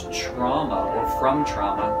 towards trauma, or from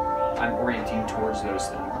trauma, I'm orienting towards those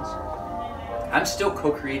things. I'm still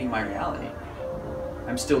co-creating my reality.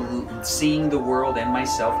 I'm still seeing the world and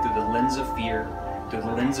myself through the lens of fear, through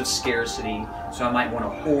the lens of scarcity. So I might want to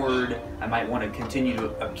hoard, I might want to continue to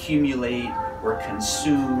accumulate or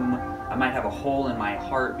consume. I might have a hole in my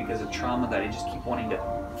heart because of trauma that I just keep wanting to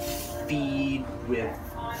feed with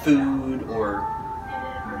food, or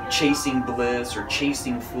chasing bliss, or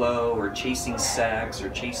chasing flow, or chasing sex, or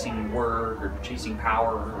chasing work, or chasing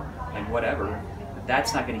power, and whatever.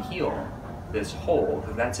 That's not going to heal this hole,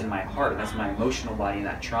 because that's in my heart, that's my emotional body, and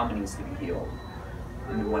that trauma needs to be healed.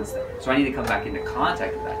 And so I need to come back into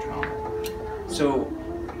contact with that trauma. So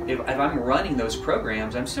if I'm running those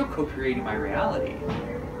programs, I'm still co-creating my reality.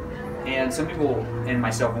 And some people, and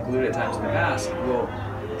myself included at times in the past, will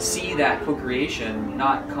see that co-creation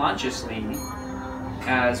not consciously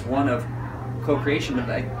as one of co-creation, but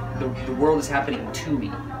like the world is happening to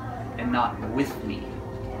me and not with me.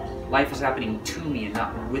 Life is happening to me and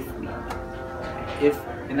not with me.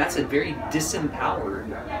 And that's a very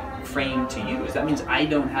disempowered frame to use. That means I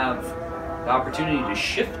don't have the opportunity to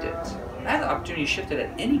shift it. I have the opportunity to shift it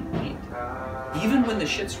at any point, even when the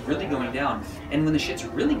shit's really going down. And when the shit's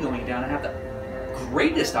really going down, I have the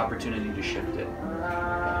greatest opportunity to shift it.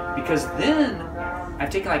 Because then I've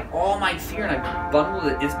taken like all my fear and I've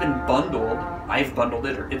bundled it. It's been bundled. I've bundled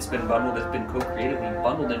it, or it's been bundled. It's been co-creatively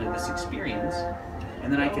bundled into this experience.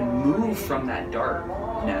 And then I can move from that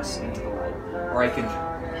darkness into the light. Or I can,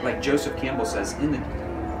 like Joseph Campbell says, in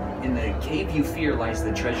the cave you fear lies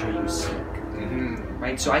the treasure you seek.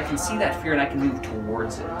 Right? So I can see that fear and I can move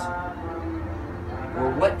towards it.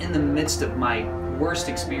 Or what in the midst of my worst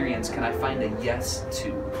experience can I find a yes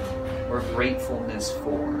to, or gratefulness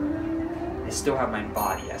for? I still have my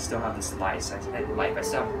body, I still have this life, I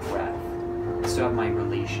still have breath, I still have my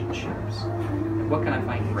relationships. And what can I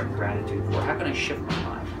find gratitude for? How can I shift my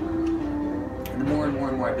mind? And the more and more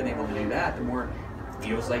and more I've been able to do that, the more it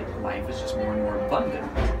feels like life is just more and more abundant.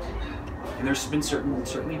 And there's been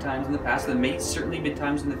certainly times in the past, and there may certainly be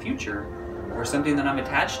times in the future, where something that I'm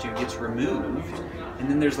attached to gets removed, and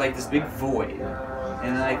then there's like this big void.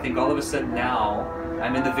 And then I think all of a sudden now,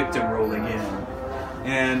 I'm in the victim role again.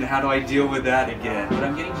 And how do I deal with that again? But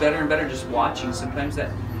I'm getting better and better just watching sometimes that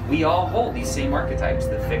we all hold these same archetypes.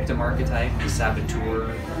 The victim archetype, the saboteur,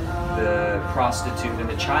 the prostitute, and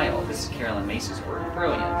the child. This is Carolyn Mace's work.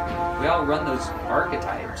 Brilliant. We all run those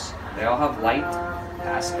archetypes. They all have light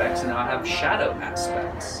aspects and they all have shadow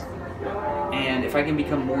aspects. And if I can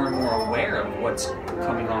become more and more aware of what's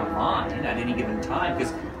coming online at any given time,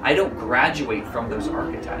 because I don't graduate from those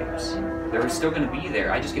archetypes. They're still going to be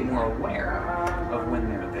there. I just get more aware of when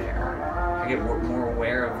they're there. I get more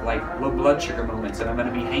aware of like low blood sugar moments and I'm going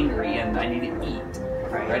to be hangry and I need to eat,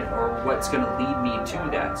 right? Or what's going to lead me to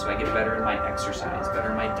that. So I get better in my exercise, better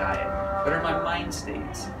in my diet, better in my mind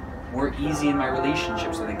states. more easy in my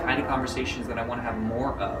relationships, and the kind of conversations that I want to have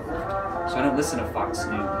more of. So I don't listen to Fox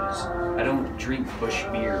News. I don't drink Bush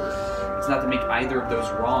beer. It's not to make either of those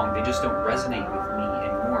wrong. They just don't resonate with me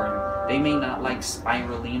anymore. They may not like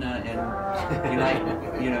spirulina and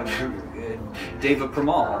Deva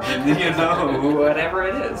Premal, and whatever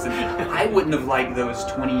it is. And I wouldn't have liked those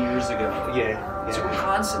 20 years ago. Yeah. So we're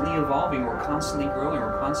constantly evolving, we're constantly growing,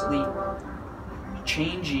 we're constantly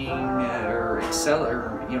changing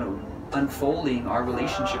unfolding our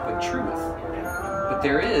relationship with truth. But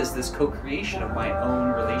there is this co-creation of my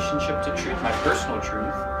own relationship to truth, my personal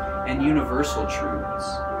truth, and universal truths.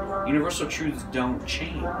 Universal truths don't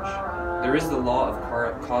change. There is the law of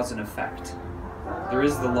cause and effect. There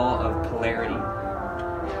is the law of polarity.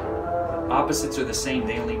 Opposites are the same,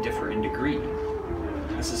 they only differ in degree.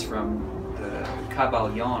 This is from the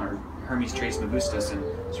Kabbalion, or Hermes Trismegistus, and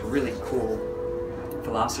it's a really cool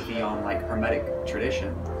philosophy on like Hermetic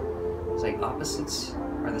tradition. It's like opposites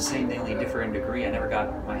are the same, they only differ in degree. I never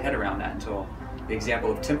got my head around that until the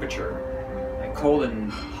example of temperature. Like cold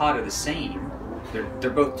and hot are the same. They're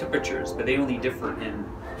both temperatures, but they only differ in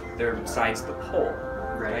their sides of the pole.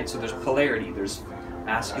 Right? So there's polarity, there's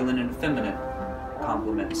masculine and feminine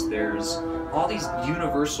complements, there's all these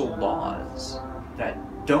universal laws that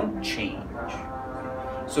don't change.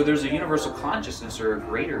 So there's a universal consciousness, or a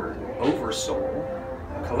greater oversoul,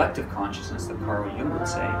 a collective consciousness that Carl Jung would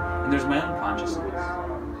say, and there's my own consciousness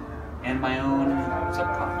and my own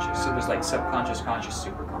subconscious. So there's like subconscious, conscious,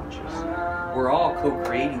 superconscious. We're all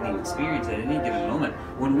co-creating the experience at any given moment.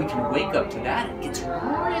 When we can wake up to that, it gets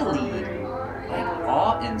really like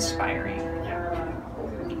awe-inspiring.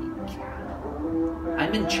 Holy cow.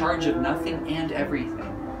 I'm in charge of nothing and everything.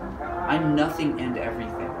 I'm nothing and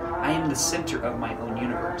everything. I am the center of my own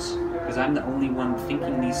universe, because I'm the only one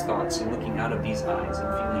thinking these thoughts and looking out of these eyes and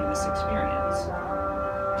feeling this experience.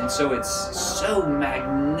 And so it's so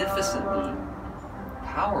magnificently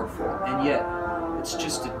powerful, and yet it's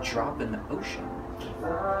just a drop in the ocean.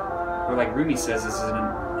 Or like Rumi says, this is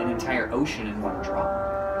an entire ocean in one drop.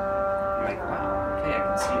 You're like, wow, okay, I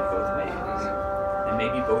can see it both ways. And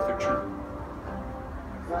maybe both are true.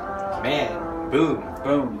 Man, boom.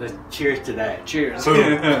 Boom. Let's cheers to that. Cheers.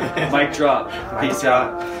 Boom. Mic drop. Peace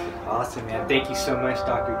out. Awesome, man. Thank you so much,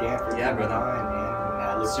 Dr. Dan, for coming brother. on, man. And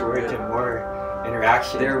I look Super forward good. to more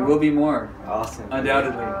interaction. There will be more. Awesome.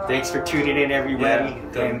 Undoubtedly. Thanks for tuning in, everybody.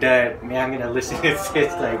 Yeah, and man, I'm gonna listen to this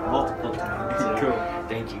like multiple times. So Cool.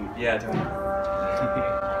 Thank you. Yeah, Tony.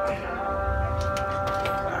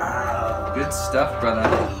 Wow. Good stuff, brother.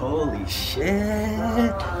 Holy shit.